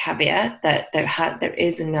 There is a caveat that there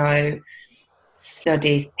is no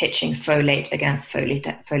studies pitching folate against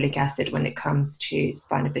folic acid when it comes to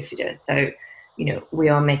spina bifida. So, we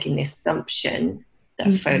are making the assumption that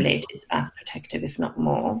folate is as protective, if not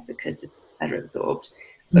more, because it's better absorbed.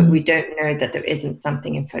 But we don't know that there isn't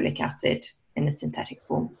something in folic acid in the synthetic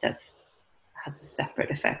form that has a separate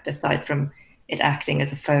effect, aside from it acting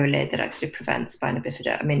as a folate that actually prevents spina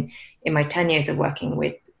bifida. I mean, in my 10 years of working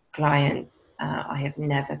with clients, I have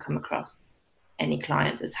never come across any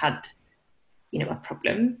client that's had, a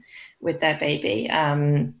problem with their baby.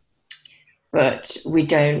 But we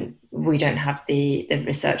don't have the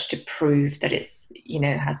research to prove that it's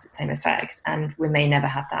has the same effect, and we may never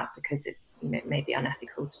have that because it may be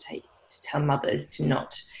unethical to tell mothers to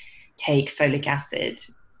not take folic acid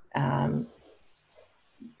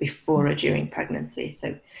before or during pregnancy.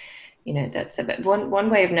 So that's but one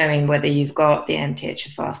way of knowing whether you've got the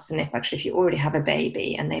MTHFR SNP, actually, if you already have a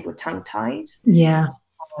baby and they were tongue tied,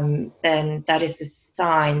 then that is a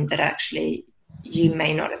sign that actually you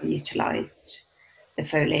may not have utilized the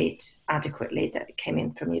folate adequately that came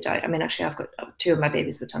in from your diet. I mean, actually, I've got 2 of my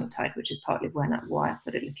babies were tongue-tied, which is partly why I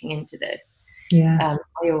started looking into this. I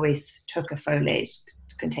always took a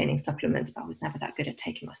folate-containing supplements, but I was never that good at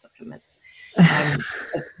taking my supplements.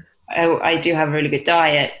 I do have a really good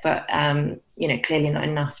diet, but clearly not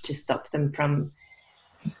enough to stop them from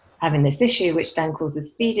having this issue, which then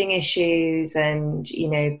causes feeding issues and,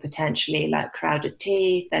 potentially like crowded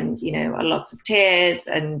teeth and, lots of tears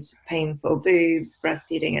and painful boobs,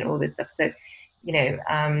 breastfeeding and all this stuff. So,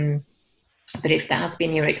 but if that has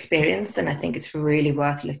been your experience, then I think it's really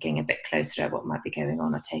worth looking a bit closer at what might be going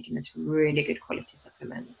on or taking this really good quality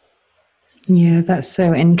supplements. Yeah, that's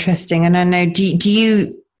so interesting. And I know, do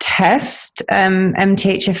you test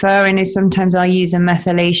MTHFR? I know sometimes I'll use a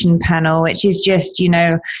methylation panel, which is just,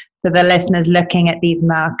 for the listeners looking at these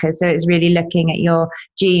markers. So it's really looking at your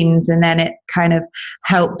genes, and then it kind of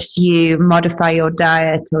helps you modify your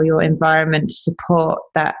diet or your environment to support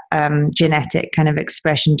that genetic kind of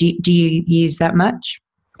expression. Do you use that much?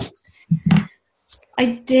 I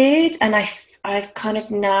did, and I've kind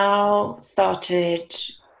of now started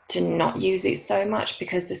to not use it so much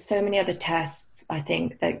because there's so many other tests, I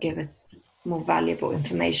think, that give us more valuable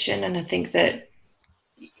information. And I think that,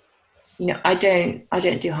 you know, I don't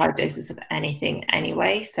do high doses of anything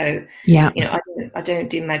anyway. So, yeah, you know, I don't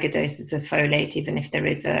do mega doses of folate, even if there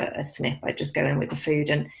is a SNP. I just go in with the food.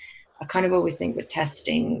 And I kind of always think with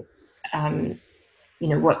testing, you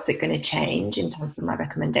know, what's it going to change in terms of my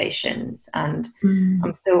recommendations? And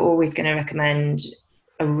I'm still always going to recommend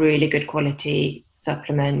a really good quality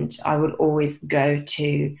supplement. I would always go to,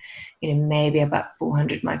 you know, maybe about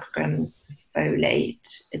 400 micrograms of folate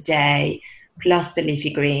a day, plus the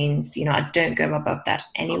leafy greens. You know, I don't go above that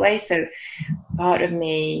anyway. So part of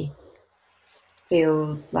me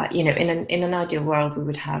feels like, you know, in an ideal world, we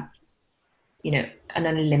would have, you know, an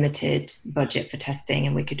unlimited budget for testing,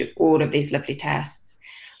 and we could do all of these lovely tests.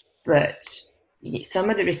 But some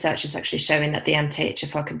of the research is actually showing that the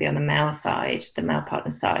MTHFR can be on the male side, the male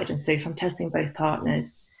partner side. And so if I'm testing both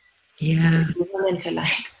partners, yeah, we run into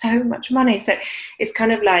like so much money. So it's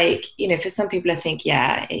kind of like, you know, for some people, I think,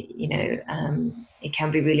 yeah, it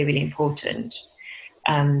can be really, really important.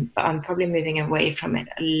 But I'm probably moving away from it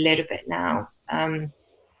a little bit now. And,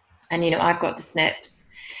 you know, I've got the SNPs.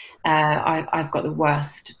 I've got the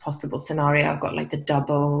worst possible scenario. I've got like the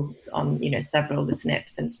doubles on, you know, several of the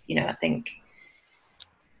SNPs. And, you know, I think,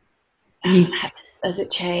 does it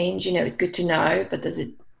change? You know, it's good to know, but does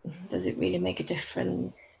it really make a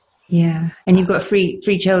difference? Yeah, and you've got three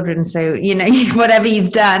children, so you know whatever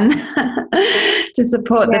you've done to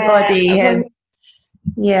support the body. Well,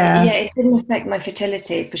 yeah, it didn't affect my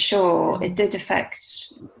fertility for sure. It did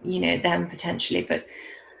affect, you know, them potentially, but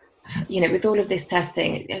you know, with all of this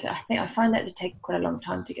testing, I find that it takes quite a long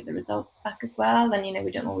time to get the results back as well, and you know,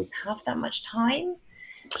 we don't always have that much time.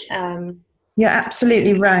 You're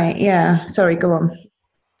absolutely right. Yeah, sorry, go on.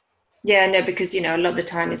 Yeah, no, because you know, a lot of the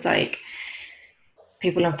time it's like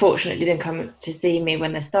people unfortunately didn't come to see me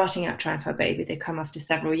when they're starting out trying for a baby. They come after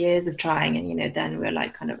several years of trying, and you know, then we're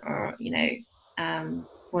like kind of, you know,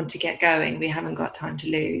 want to get going. We haven't got time to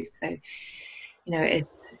lose. So, you know,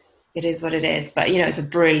 it is what it is. But you know, it's a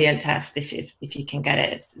brilliant test if you can get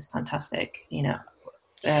it. It's fantastic. You know,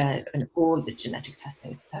 and all the genetic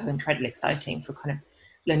testing is so incredibly exciting for kind of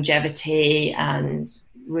longevity and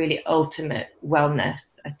really ultimate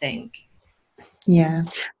wellness, I think. Yeah.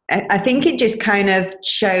 I think it just kind of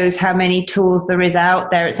shows how many tools there is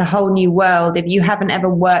out there. It's a whole new world. If you haven't ever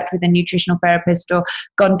worked with a nutritional therapist or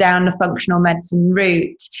gone down the functional medicine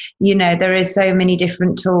route, you know, there is so many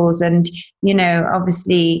different tools. And, you know,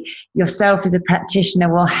 obviously yourself as a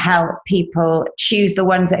practitioner will help people choose the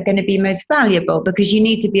ones that are going to be most valuable, because you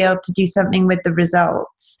need to be able to do something with the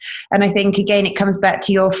results. And I think, again, it comes back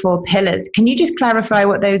to your 4 pillars. Can you just clarify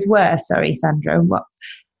what those were? Sorry, Sandra. What?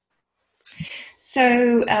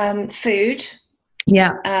 So food,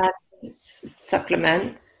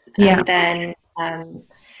 supplements, and then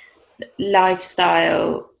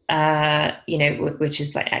lifestyle, you know, which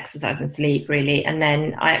is like exercise and sleep, really. And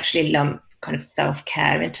then I actually lump kind of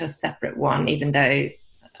self-care into a separate one, even though,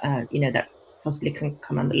 you know, that possibly can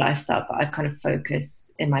come under lifestyle, but I kind of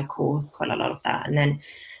focus in my course quite a lot of that. And then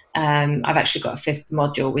I've actually got a 5th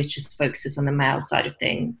module, which just focuses on the male side of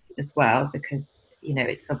things as well, because, you know,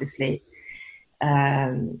 it's obviously,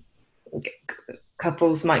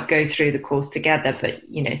 couples might go through the course together, but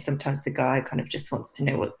you know, sometimes the guy kind of just wants to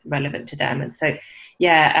know what's relevant to them. And so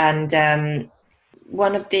and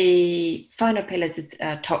one of the final pillars is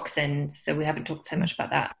toxins. So we haven't talked so much about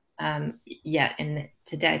that yet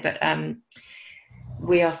today, but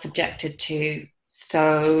we are subjected to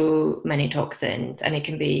so many toxins, and it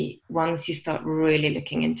can be, once you start really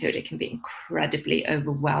looking into it, it can be incredibly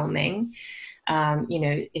overwhelming. You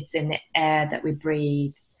know, it's in the air that we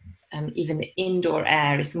breathe. Even the indoor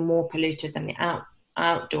air is more polluted than the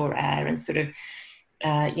outdoor air, and sort of,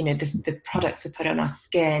 you know, the products we put on our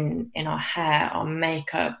skin, in our hair, our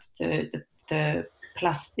makeup, the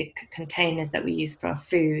plastic containers that we use for our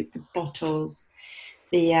food, the bottles,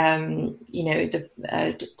 the you know, the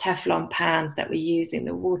Teflon pans that we use in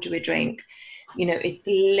the water we drink. You know, it's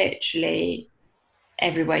literally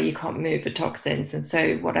everywhere. You can't move the toxins. And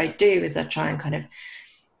so what I do is I try and kind of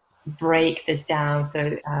break this down.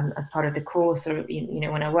 So as part of the course, or you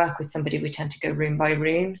know, when I work with somebody, we tend to go room by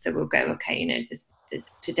room. So we'll go, okay, you know,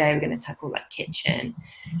 this today, we're going to tackle like kitchen,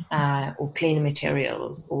 or cleaner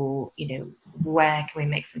materials, or, you know, where can we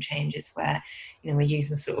make some changes where, you know, we're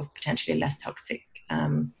using sort of potentially less toxic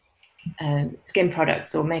skin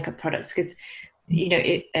products or makeup products. Because, you know,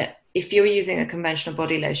 if you're using a conventional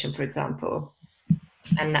body lotion, for example,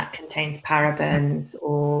 and that contains parabens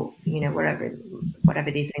or, you know,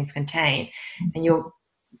 whatever these things contain, and you're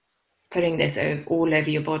putting this all over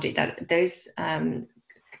your body, that those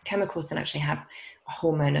chemicals can actually have a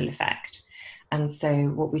hormonal effect. And so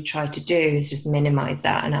what we try to do is just minimize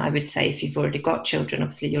that. And I would say, if you've already got children,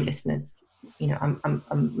 obviously your listeners, you know, I'm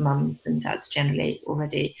mums and dads generally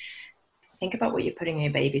already, think about what you're putting in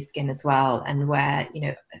your baby's skin as well. And where, you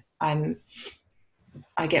know,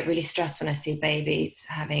 I get really stressed when I see babies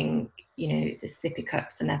having, you know, the sippy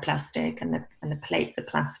cups, and they're plastic, and the plates are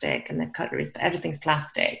plastic, and the cutleries, but everything's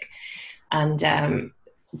plastic. And the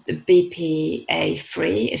BPA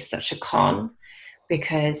free is such a con,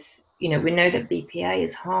 because, you know, we know that BPA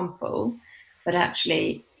is harmful, but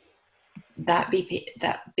actually that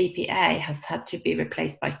BPA has had to be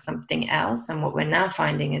replaced by something else. And what we're now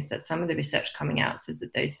finding is that some of the research coming out says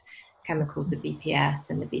that those chemicals, the BPS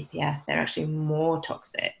and the BPF, they're actually more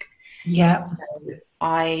toxic. Yeah. So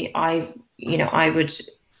I would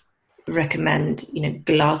recommend, you know,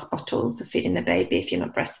 glass bottles of feeding the baby if you're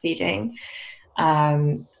not breastfeeding.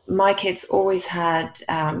 My kids always had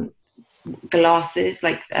glasses,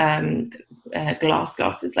 like glass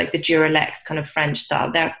glasses, like the Duralex kind of French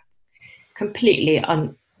style. They're completely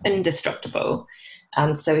indestructible.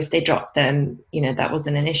 And so if they drop them, you know, that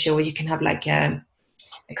wasn't an issue. Or you can have like a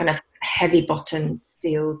kind of heavy bottomed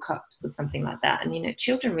steel cups or something like that. And, you know,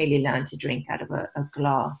 children really learn to drink out of a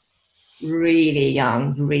glass really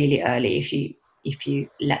young, really early, if you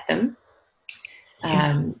let them.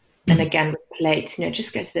 And again, with plates, you know,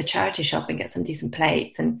 just go to the charity shop and get some decent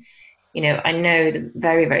plates. And, you know, I know the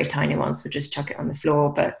very, very tiny ones would just chuck it on the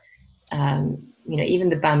floor, but you know, even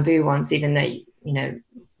the bamboo ones, even though, you know,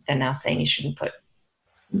 they're now saying you shouldn't put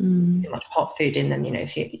too much hot food in them, you know,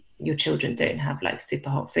 if your children don't have like super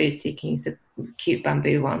hot food, so you can use the cute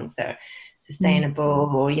bamboo ones that are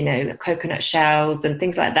sustainable, or, you know, coconut shells and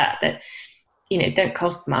things like that, you know, don't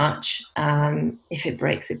cost much. If it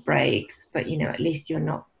breaks, it breaks, but, you know, at least you're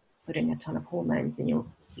not putting a ton of hormones in your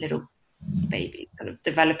little baby kind of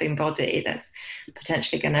developing body that's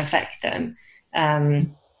potentially going to affect them.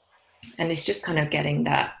 And it's just kind of getting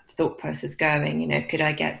that thought process going. You know, could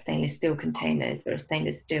I get stainless steel containers, or a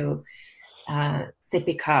stainless steel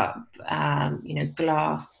sippy cup, you know,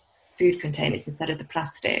 glass food containers instead of the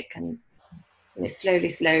plastic? And, you know,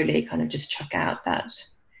 slowly kind of just chuck out that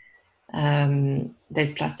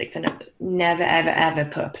those plastics, and never ever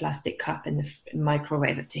put a plastic cup in the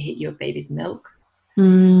microwave to heat your baby's milk.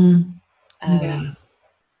 Yeah.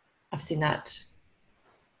 I've seen that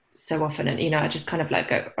so often, and, you know, I just kind of like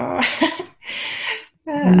go, oh.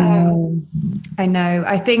 I know.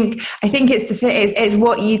 I think it's the thing. It's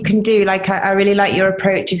what you can do. Like, I really like your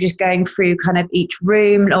approach of just going through kind of each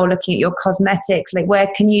room, or looking at your cosmetics. Like, where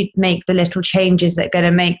can you make the little changes that are going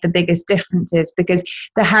to make the biggest differences? Because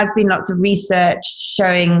there has been lots of research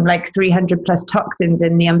showing like 300 plus toxins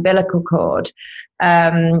in the umbilical cord.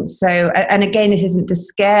 So, and again, this isn't to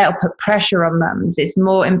scare or put pressure on mums. It's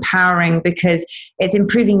more empowering, because it's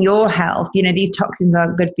improving your health. You know, these toxins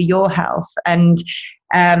aren't good for your health, and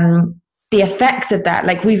the effects of that.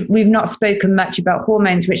 Like, we've not spoken much about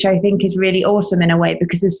hormones, which I think is really awesome in a way,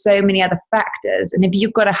 because there's so many other factors. And if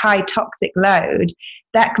you've got a high toxic load,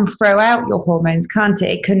 that can throw out your hormones, can't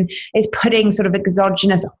it? It's putting sort of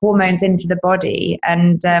exogenous hormones into the body,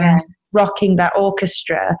 and rocking that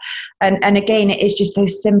orchestra. And again, it is just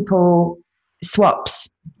those simple swaps.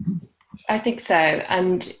 I think so.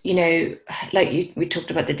 And, you know, like we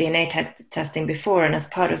talked about the DNA testing before, and as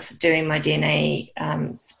part of doing my DNA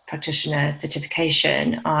practitioner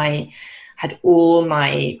certification, I had all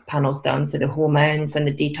my panels done. So the hormones and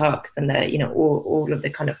the detox and the, you know, all of the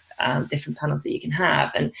kind of different panels that you can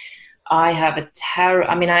have. And I have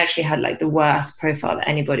I actually had like the worst profile that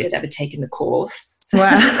anybody had ever taken the course.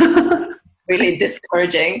 Wow. Really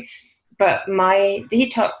discouraging. But my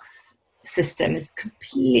detox system is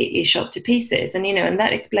completely shot to pieces. And, you know, and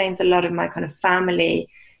that explains a lot of my kind of family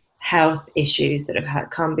health issues that have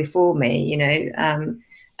come before me, you know,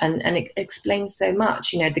 and it explains so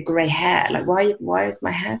much, you know, the grey hair, like why is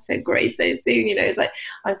my hair so grey so soon? You know, it's like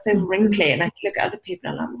I was so wrinkly, and I look at other people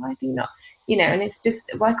and I'm like, why have you not, you know? And it's just,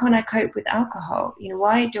 why can't I cope with alcohol? You know,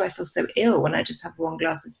 why do I feel so ill when I just have one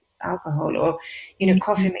glass of alcohol? Or, you know,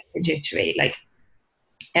 coffee makes me jittery. Like,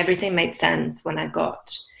 everything made sense when I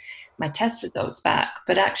got my test results back.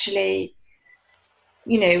 But actually,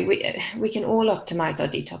 we can all optimize our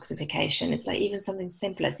detoxification. It's like even something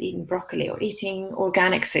simple as eating broccoli or eating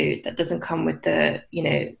organic food that doesn't come with the,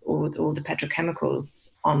 all the petrochemicals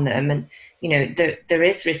on them. And, there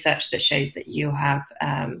is research that shows that you have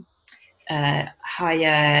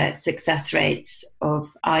higher success rates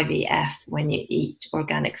of IVF when you eat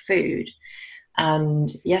organic food.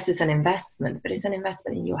 And yes, it's an investment, but it's an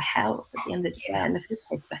investment in your health at the end of the day, and the food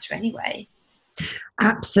tastes better anyway.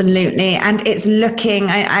 Absolutely. And it's looking,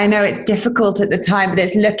 I know it's difficult at the time, but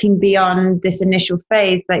it's looking beyond this initial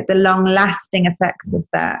phase, like the long lasting effects of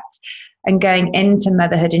that, and going into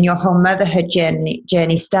motherhood and your whole motherhood journey,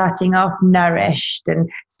 starting off nourished and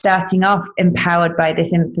starting off empowered by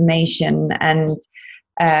this information. And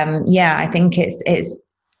I think it's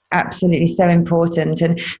absolutely so important.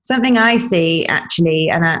 And something I see actually,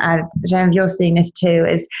 and I don't know if you're seeing this too,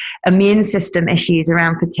 is immune system issues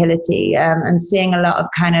around fertility. I'm seeing a lot of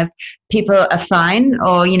kind of people are fine,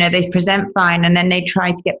 or they present fine, and then they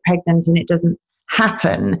try to get pregnant and it doesn't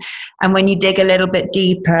happen. And when you dig a little bit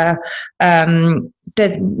deeper,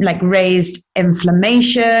 there's like raised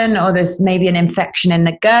inflammation, or there's maybe an infection in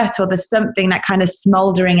the gut, or there's something that kind of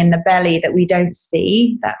smoldering in the belly that we don't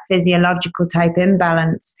see, that physiological type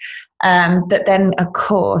imbalance, that then of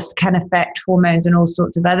course can affect hormones and all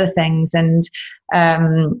sorts of other things. And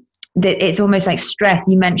it's almost like stress.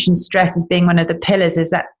 You mentioned stress as being one of the pillars, is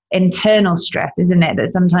that internal stress, isn't it, that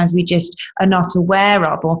sometimes we just are not aware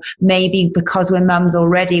of, or maybe because we're mums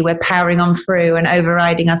already, we're powering on through and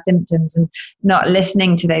overriding our symptoms and not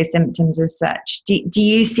listening to those symptoms as such. Do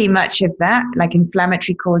you see much of that, like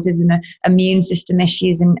inflammatory causes and immune system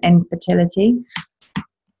issues in fertility?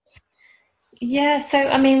 Yeah, so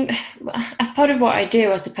I mean, as part of what I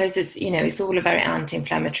do, I suppose it's all a very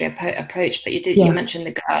anti-inflammatory approach. But you mentioned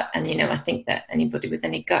the gut, and I think that anybody with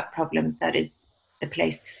any gut problems, that is the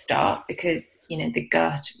place to start, because the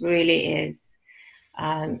gut really is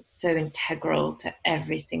so integral to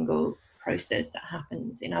every single process that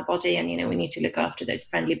happens in our body. And we need to look after those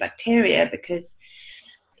friendly bacteria, because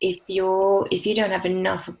if you don't have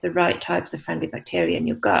enough of the right types of friendly bacteria in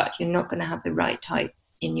your gut, you're not going to have the right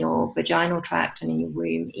types in your vaginal tract and in your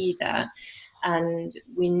womb either. And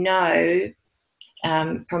we know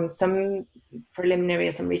from some preliminary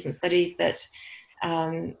or some recent studies that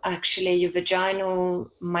actually your vaginal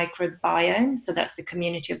microbiome, so that's the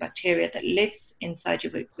community of bacteria that lives inside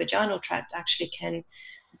your vaginal tract, actually can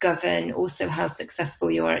govern also how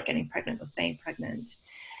successful you are at getting pregnant or staying pregnant.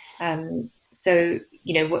 So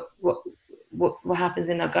what happens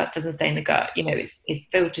in our gut doesn't stay in the gut. It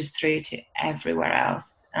filters through to everywhere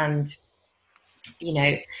else, and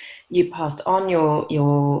you pass on your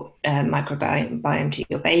microbiome to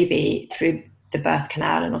your baby through the birth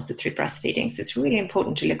canal and also through breastfeeding. So it's really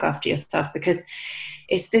important to look after yourself, because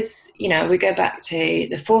it's this, we go back to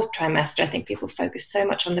the fourth trimester. I think people focus so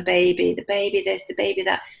much on the baby this, the baby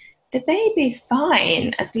that. The baby's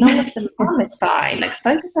fine as long as the mom is fine. Like,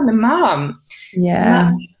 focus on the mom.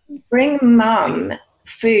 Yeah. Bring mom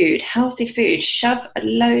food, healthy food. Shove a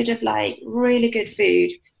load of like really good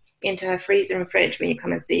food into her freezer and fridge when you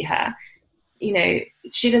come and see her.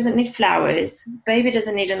 She doesn't need flowers. Baby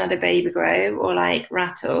doesn't need another baby grow or like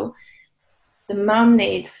rattle. The mum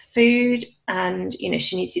needs food, and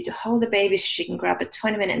she needs you to hold the baby so she can grab a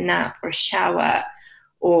 20-minute nap or a shower,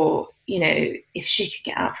 or if she could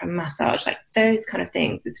get out for a massage, like those kind of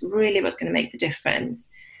things. It's really what's going to make the difference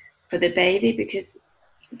for the baby, because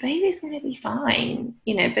the baby's going to be fine,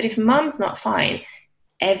 but if mum's not fine,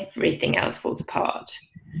 everything else falls apart.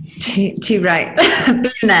 Too right. Been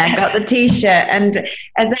there, got the t-shirt. And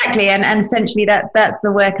exactly, and essentially that's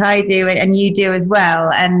the work I do and you do as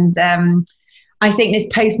well. And I think this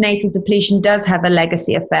postnatal depletion does have a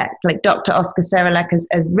legacy effect. Like Dr. Oscar Serelak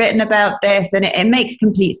has written about this, and it makes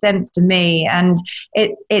complete sense to me. And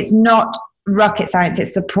it's not rocket science,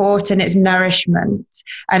 it's support and it's nourishment,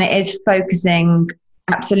 and it is focusing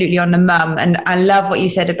absolutely on the mum. And I love what you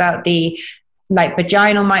said about the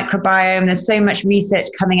vaginal microbiome. There's so much research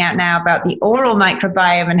coming out now about the oral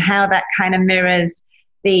microbiome and how that kind of mirrors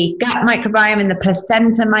the gut microbiome and the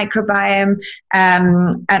placenta microbiome.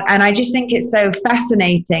 And I just think it's so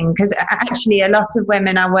fascinating, because actually a lot of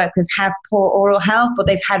women I work with have poor oral health, or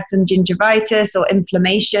they've had some gingivitis or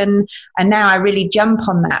inflammation. And now I really jump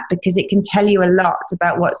on that, because it can tell you a lot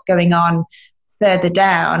about what's going on further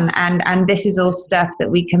down. And this is all stuff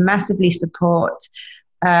that we can massively support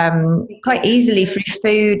quite easily through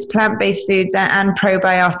foods, plant-based foods and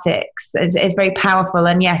probiotics. It's very powerful.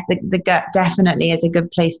 And yes, the gut definitely is a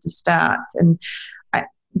good place to start. And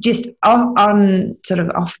just on sort of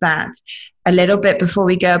off that a little bit before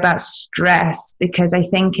we go about stress, because I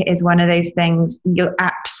think it is one of those things. You're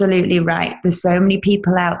absolutely right. There's so many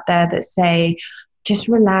people out there that say, just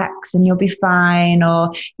relax and you'll be fine,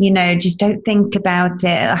 or, just don't think about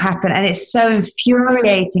it, it'll happen. And it's so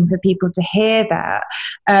infuriating for people to hear that.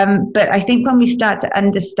 But I think when we start to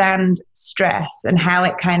understand stress and how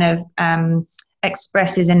it kind of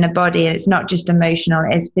expresses in the body, and it's not just emotional,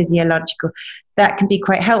 it is physiological, that can be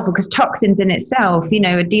quite helpful, because toxins in itself,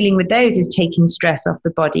 dealing with those is taking stress off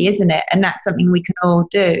the body, isn't it? And that's something we can all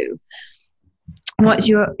do. What's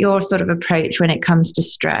your sort of approach when it comes to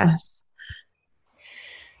stress?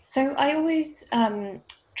 So I always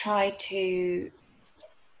try to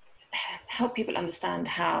help people understand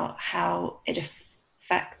how it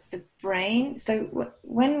affects the brain. So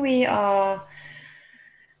when we are,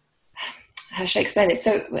 how should I explain it?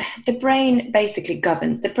 So the brain basically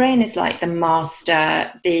governs. The brain is like the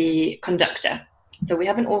master, the conductor. So we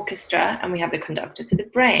have an orchestra and we have the conductor. So the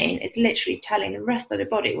brain is literally telling the rest of the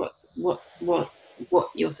body what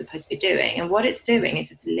you're supposed to be doing. And what it's doing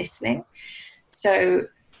is it's listening. So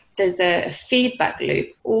there's a feedback loop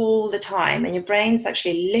all the time, and your brain's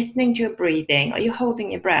actually listening to your breathing. Are you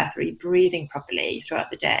holding your breath? Are you breathing properly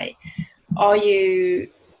throughout the day? Are you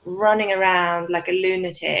running around like a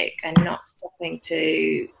lunatic and not stopping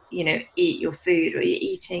to, eat your food? Or are you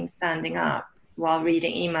eating standing up while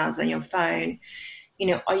reading emails on your phone?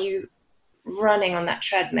 Are you running on that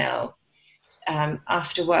treadmill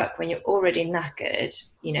after work when you're already knackered,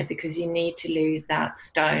 because you need to lose that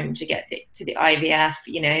stone to get to the IVF,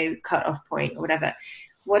 cut off point or whatever?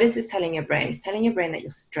 What is this telling your brain? It's telling your brain that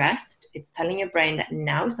you're stressed. It's telling your brain that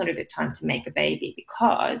now is not a good time to make a baby,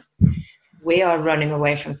 because we are running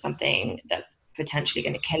away from something that's potentially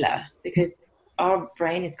going to kill us, because our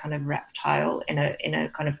brain is kind of reptile in a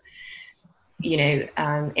kind of,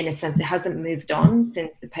 in a sense, it hasn't moved on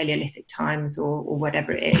since the Paleolithic times or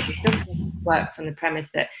whatever it is. It still works on the premise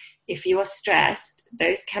that if you are stressed,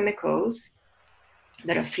 those chemicals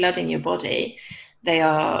that are flooding your body, they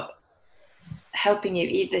are helping you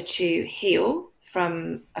either to heal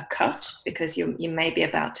from a cut, because you may be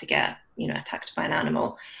about to get, attacked by an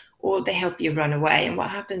animal, or they help you run away. And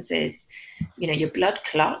what happens is, your blood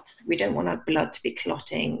clots. We don't want our blood to be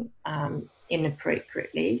clotting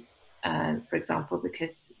inappropriately, for example,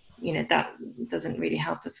 because that doesn't really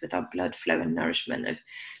help us with our blood flow and nourishment of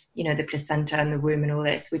the placenta and the womb and all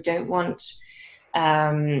this. We don't want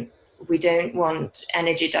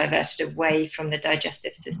energy diverted away from the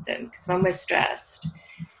digestive system, because when we're stressed,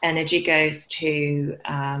 energy goes to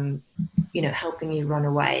helping you run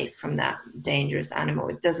away from that dangerous animal.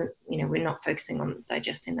 It doesn't, we're not focusing on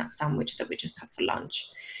digesting that sandwich that we just had for lunch.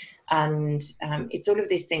 And it's all of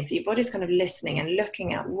these things. So your body's kind of listening and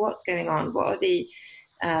looking at what's going on. What are the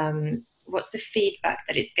what's the feedback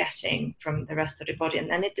that it's getting from the rest of the body, and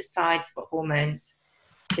then it decides what hormones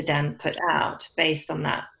to then put out based on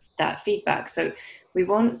that feedback. So we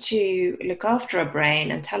want to look after our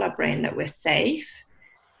brain and tell our brain that we're safe,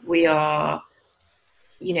 we are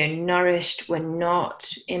nourished, we're not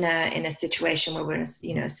in a situation where we're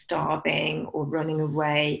starving or running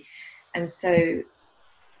away. And so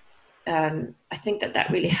I think that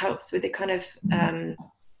really helps with the kind of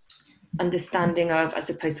understanding of, I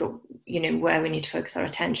suppose, where we need to focus our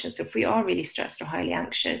attention. So if we are really stressed or highly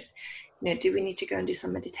anxious, do we need to go and do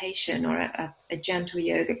some meditation or a gentle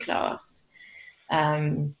yoga class?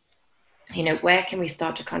 Where can we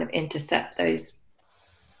start to kind of intercept those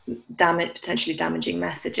potentially damaging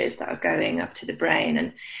messages that are going up to the brain?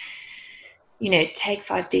 And take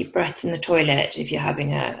 5 deep breaths in the toilet if you're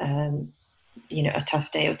having a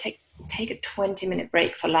tough day, or take a 20-minute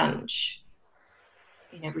break for lunch.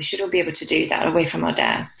 We should all be able to do that away from our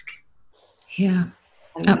desk. Yeah,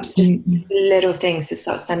 and absolutely. Little things to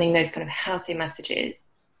start sending those kind of healthy messages.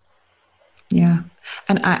 Yeah.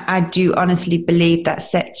 And I do honestly believe that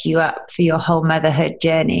sets you up for your whole motherhood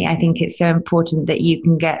journey. I think it's so important that you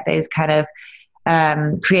can get those kind of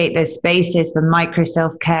create those spaces for micro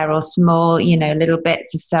self-care or small, little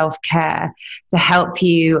bits of self-care to help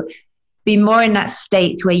you be more in that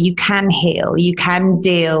state where you can heal, you can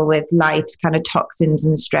deal with life's kind of toxins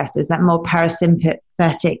and stresses, that more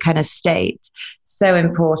parasympathetic kind of state. So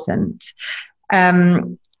important.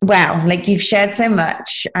 Wow, you've shared so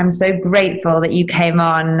much. I'm so grateful that you came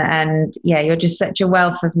on, and you're just such a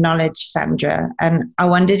wealth of knowledge, Sandra. And I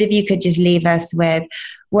wondered if you could just leave us with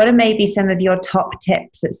what are maybe some of your top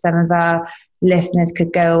tips that some of our listeners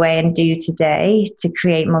could go away and do today to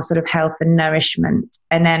create more sort of health and nourishment.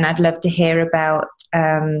 And then I'd love to hear about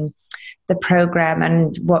the the program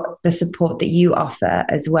and what the support that you offer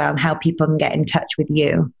as well, and how people can get in touch with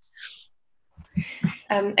you.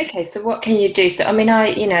 Okay, so what can you do? So, I mean,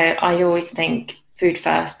 I always think food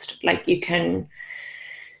first. Like you can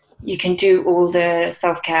do all the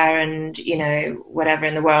self-care and whatever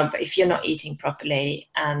in the world, but if you're not eating properly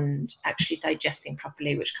and actually digesting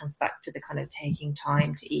properly, which comes back to the kind of taking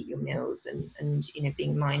time to eat your meals and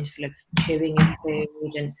being mindful of chewing your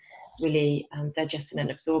food and really digesting and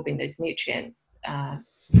absorbing those nutrients,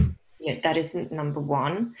 that isn't number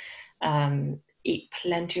one. Eat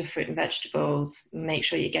plenty of fruit and vegetables, make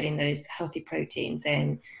sure you're getting those healthy proteins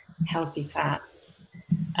in, healthy fats,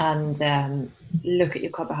 and look at your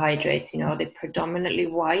carbohydrates. Are they predominantly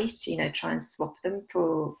white? Try and swap them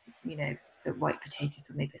for so white potato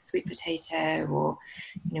for maybe a sweet potato, or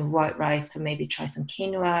white rice for maybe try some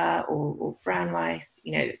quinoa, or brown rice.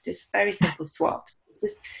 Just very simple swaps. It's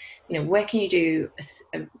just where can you do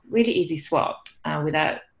a really easy swap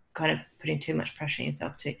without kind of putting too much pressure on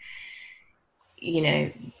yourself to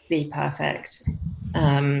be perfect.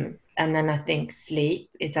 And then I think sleep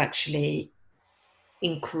is actually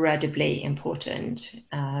incredibly important,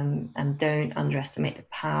 and don't underestimate the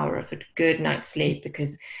power of a good night's sleep,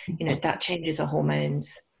 because that changes our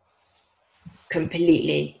hormones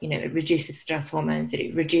completely. It reduces stress hormones,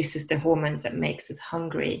 it reduces the hormones that makes us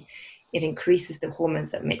hungry, it increases the hormones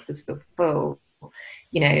that makes us feel full. So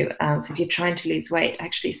if you're trying to lose weight,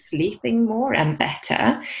 actually sleeping more and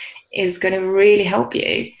better is going to really help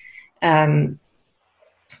you. And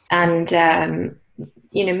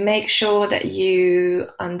make sure that you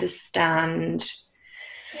understand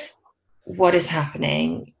what is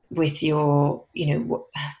happening with your,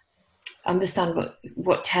 understand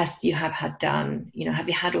what tests you have had done. Have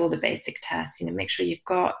you had all the basic tests? Make sure you've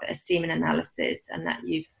got a semen analysis and that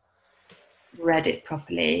you've read it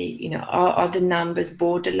properly. Are the numbers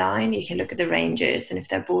borderline? You can look at the ranges, and if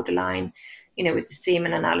they're borderline, with the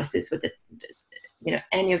semen analysis, with the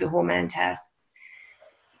any of the hormone tests,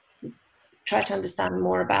 try to understand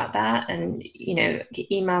more about that. And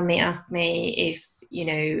email me, ask me if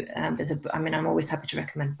I'm always happy to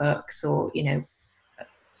recommend books, or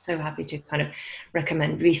so happy to kind of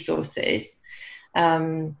recommend resources,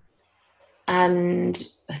 and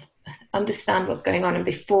understand what's going on. And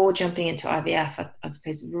before jumping into IVF, I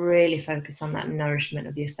suppose really focus on that nourishment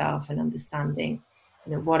of yourself and understanding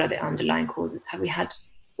what are the underlying causes. Have we had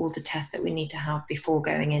all the tests that we need to have before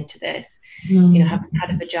going into this? Have we had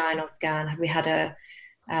a vaginal scan? Have we had a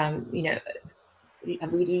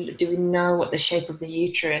do we know what the shape of the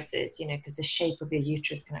uterus is? Because the shape of the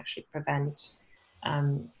uterus can actually prevent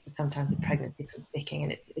sometimes the pregnancy from sticking.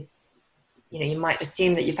 And it's you might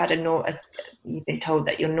assume that you've been told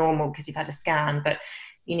that you're normal because you've had a scan, but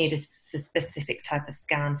you need a specific type of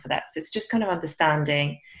scan for that. So it's just kind of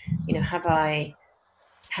understanding,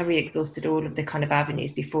 have we exhausted all of the kind of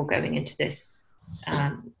avenues before going into this,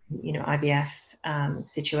 IVF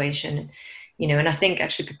situation? And I think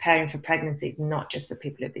actually preparing for pregnancy is not just for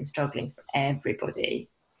people who've been struggling, it's for everybody.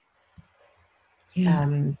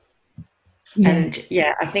 And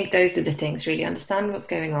I think those are the things. Really understand what's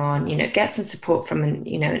going on. Get some support from a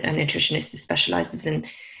nutritionist who specializes in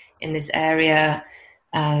this area.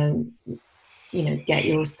 Get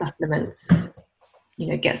your supplements.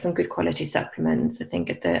 Get some good quality supplements. I think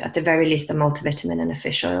at the very least, a multivitamin and a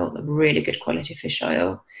fish oil, a really good quality fish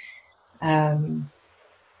oil.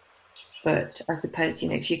 But I suppose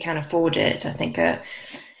if you can afford it, I think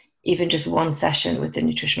even just one session with the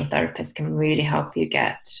nutritional therapist can really help you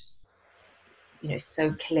get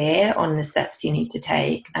so clear on the steps you need to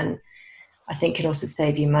take. And I think can also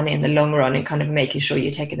save you money in the long run, and kind of making sure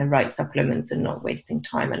you're taking the right supplements and not wasting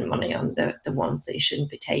time and money on the ones that you shouldn't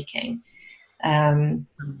be taking. So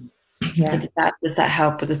does that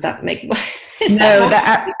help, or does that make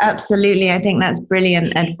absolutely. I think that's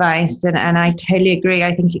brilliant advice, and I totally agree.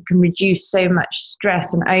 I think it can reduce so much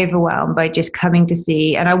stress and overwhelm by just coming to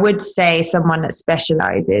see, and I would say someone that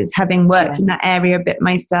specializes, having worked in that area a bit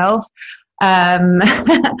myself.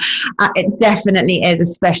 It definitely is a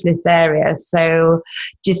specialist area. So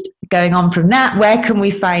just going on from that, where can we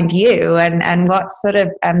find you, and what sort of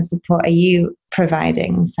support are you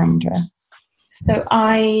providing, Sandra? So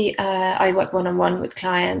I work one-on-one with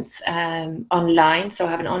clients online. So I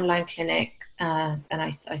have an online clinic, and I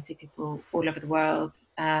see people all over the world.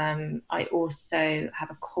 I also have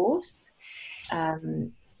a course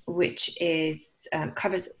which is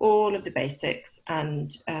covers all of the basics,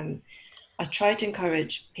 and I try to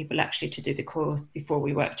encourage people actually to do the course before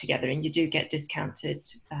we work together, and you do get discounted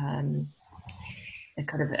kind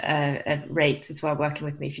of rates as well working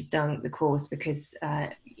with me if you've done the course, because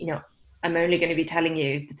I'm only going to be telling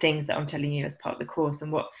you the things that I'm telling you as part of the course.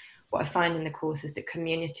 And what I find in the course is the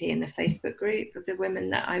community in the Facebook group of the women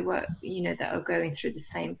that I work, that are going through the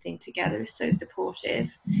same thing together is so supportive.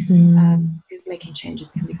 Because making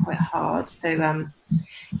changes can be quite hard. So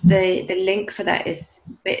the link for that is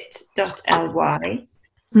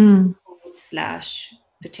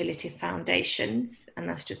bit.ly/fertility foundations, and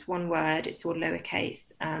that's just one word. It's all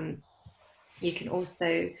lowercase. You can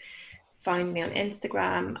also find me on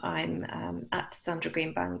Instagram. I'm at Sandra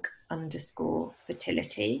Greenbank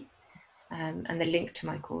 _fertility. And the link to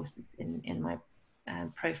my course is in my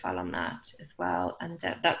profile on that as well. And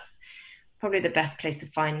that's probably the best place to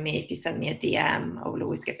find me. If you send me a DM, I will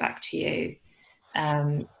always get back to you.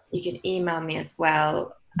 You can email me as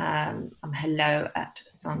well. I'm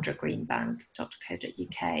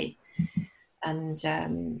hello@sandragreenbank.co.uk. And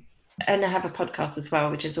I have a podcast as well,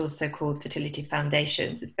 which is also called Fertility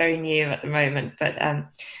Foundations. It's very new at the moment, but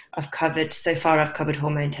I've covered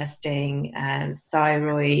hormone testing,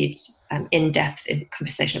 thyroid, in-depth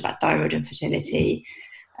conversation about thyroid and fertility,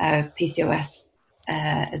 PCOS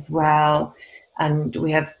as well. And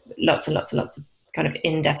we have lots and lots and lots of kind of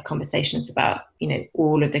in-depth conversations about,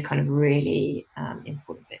 all of the kind of really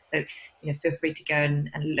important bits. So, feel free to go and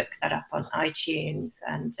look that up on iTunes.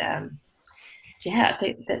 And I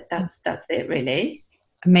think that's it, really.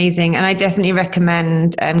 Amazing. And I definitely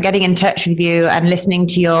recommend getting in touch with you and listening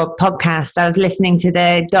to your podcast. I was listening to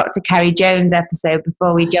the Dr. Carrie Jones episode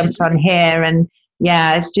before we jumped on here, and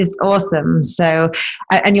yeah, it's just awesome. So,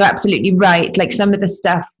 and you're absolutely right. Like, some of the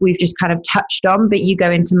stuff we've just kind of touched on, but you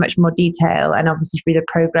go into much more detail, and obviously through the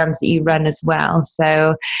programs that you run as well.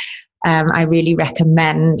 So I really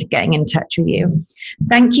recommend getting in touch with you.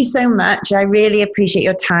 Thank you so much. I really appreciate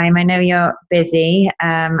your time. I know you're busy.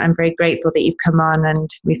 I'm very grateful that you've come on and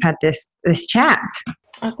we've had this chat.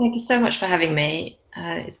 Oh, thank you so much for having me.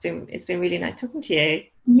 It's been really nice talking to you.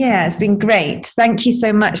 Yeah, it's been great. Thank you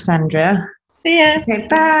so much, Sandra. See ya. Okay,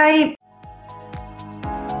 bye.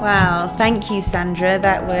 Wow, thank you, Sandra.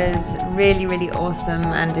 That was really, really awesome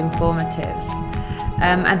and informative.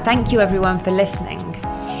 And thank you, everyone, for listening.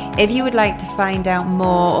 If you would like to find out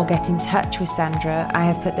more or get in touch with Sandra, I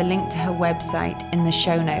have put the link to her website in the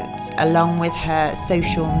show notes, along with her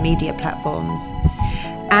social media platforms.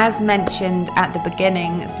 As mentioned at the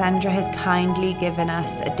beginning, Sandra has kindly given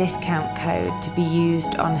us a discount code to be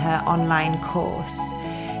used on her online course.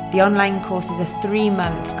 The online course is a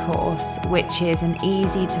 3-month course, which is an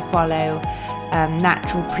easy to follow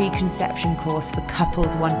natural preconception course for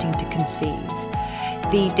couples wanting to conceive.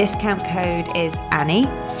 The discount code is Annie,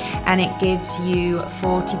 and it gives you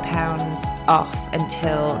 £40 off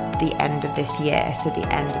until the end of this year, so the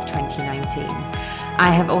end of 2019.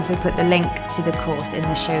 I have also put the link to the course in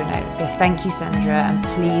the show notes, so thank you, Sandra, and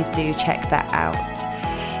please do check that out.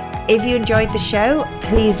 If you enjoyed the show,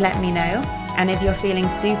 please let me know, and if you're feeling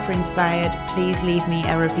super inspired, please leave me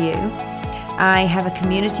a review. I have a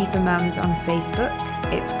community for mums on Facebook.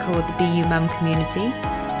 It's called the BU Mum Community.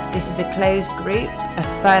 This is a closed group, a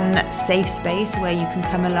fun, safe space where you can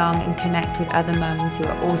come along and connect with other mums who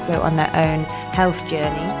are also on their own health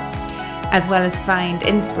journey, as well as find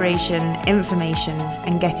inspiration, information,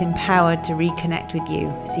 and get empowered to reconnect with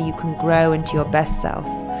you so you can grow into your best self.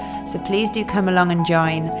 So please do come along and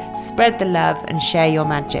join, spread the love, and share your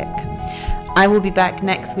magic. I will be back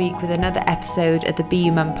next week with another episode of the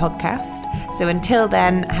BU Mum podcast. So until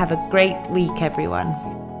then, have a great week, everyone.